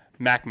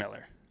 Mac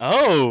Miller.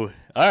 Oh,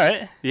 all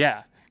right.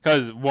 Yeah,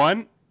 because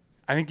one,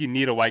 I think you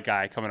need a white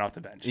guy coming off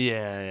the bench.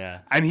 Yeah.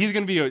 And he's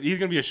gonna be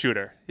a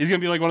shooter. He's gonna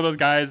be like one of those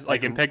guys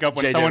like in pickup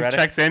when JJ someone Redick?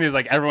 checks in, he's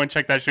like everyone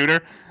check that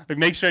shooter. Like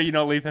make sure you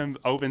don't leave him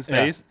open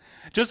space.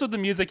 Just with the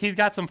music, he's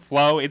got some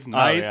flow. It's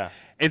nice. yeah.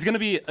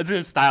 It's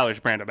a stylish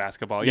brand of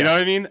basketball. You know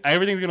what I mean?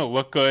 Everything's gonna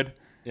look good.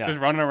 Yeah. Just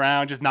running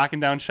around, just knocking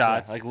down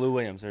shots. Like Lou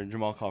Williams or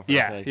Jamal Crawford.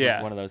 Yeah, I feel like yeah.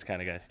 He's one of those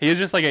kind of guys. He is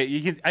just like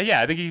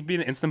I think he'd be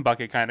an instant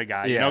bucket kind of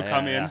guy. Yeah,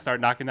 Come in, yeah.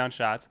 start knocking down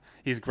shots.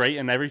 He's great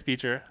in every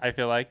feature, I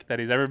feel like, that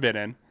he's ever been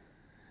in.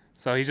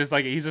 So he's just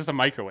a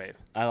microwave.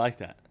 I like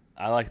that.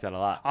 I like that a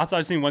lot. Also,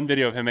 I've seen one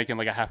video of him making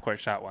like a half-court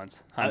shot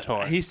once on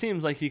tour. He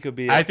seems like he could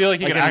be. I feel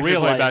like he like could in actually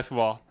real play life,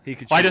 basketball. He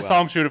could. Well, I shoot just well.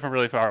 saw him shoot it from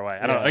really far away.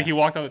 I don't know. Yeah. Like he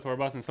walked on the tour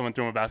bus and someone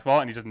threw him a basketball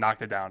and he just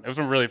knocked it down. It was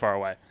from really far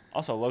away.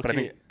 Also, low But I key,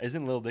 think-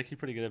 isn't Lil Dicky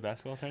pretty good at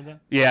basketball? Turns out.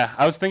 Yeah,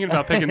 I was thinking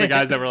about picking the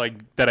guys that were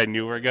like that I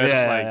knew were good.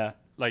 Yeah.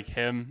 Like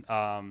him.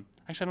 Actually,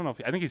 I don't know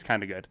I think he's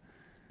kind of good.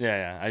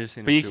 Yeah. I just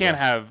seen. But him you shoot can't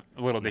well. have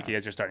Little Dicky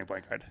as your starting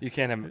point guard. You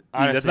can't have. That's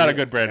Honestly, not a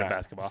good brand of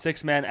basketball.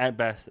 6 man at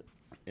best.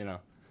 You know,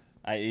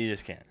 you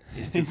just can't.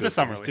 He's too He's good. a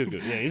summer He's league. too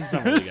good. Yeah, he's a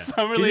summer league guy.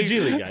 Summer He's league a G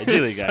League guy. G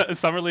League guy.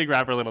 Summer league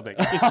rapper Little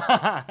Dicky.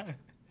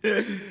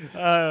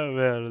 Oh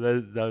man,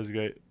 that was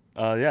great.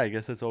 Yeah, I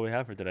guess that's all we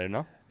have for today.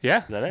 No.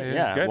 Yeah. Is that it? It's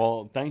Yeah. good.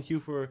 Well, thank you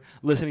for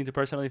listening to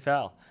Personally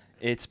Foul.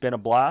 It's been a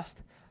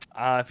blast.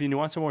 If you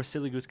want some more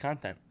Silly Goose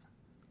content,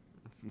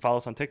 follow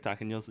us on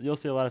TikTok, and you'll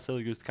see a lot of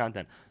Silly Goose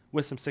content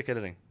with some sick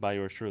editing by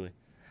yours truly.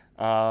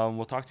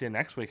 We'll talk to you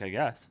next week, I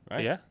guess.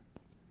 Right? Yeah.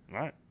 All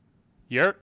right. Yep.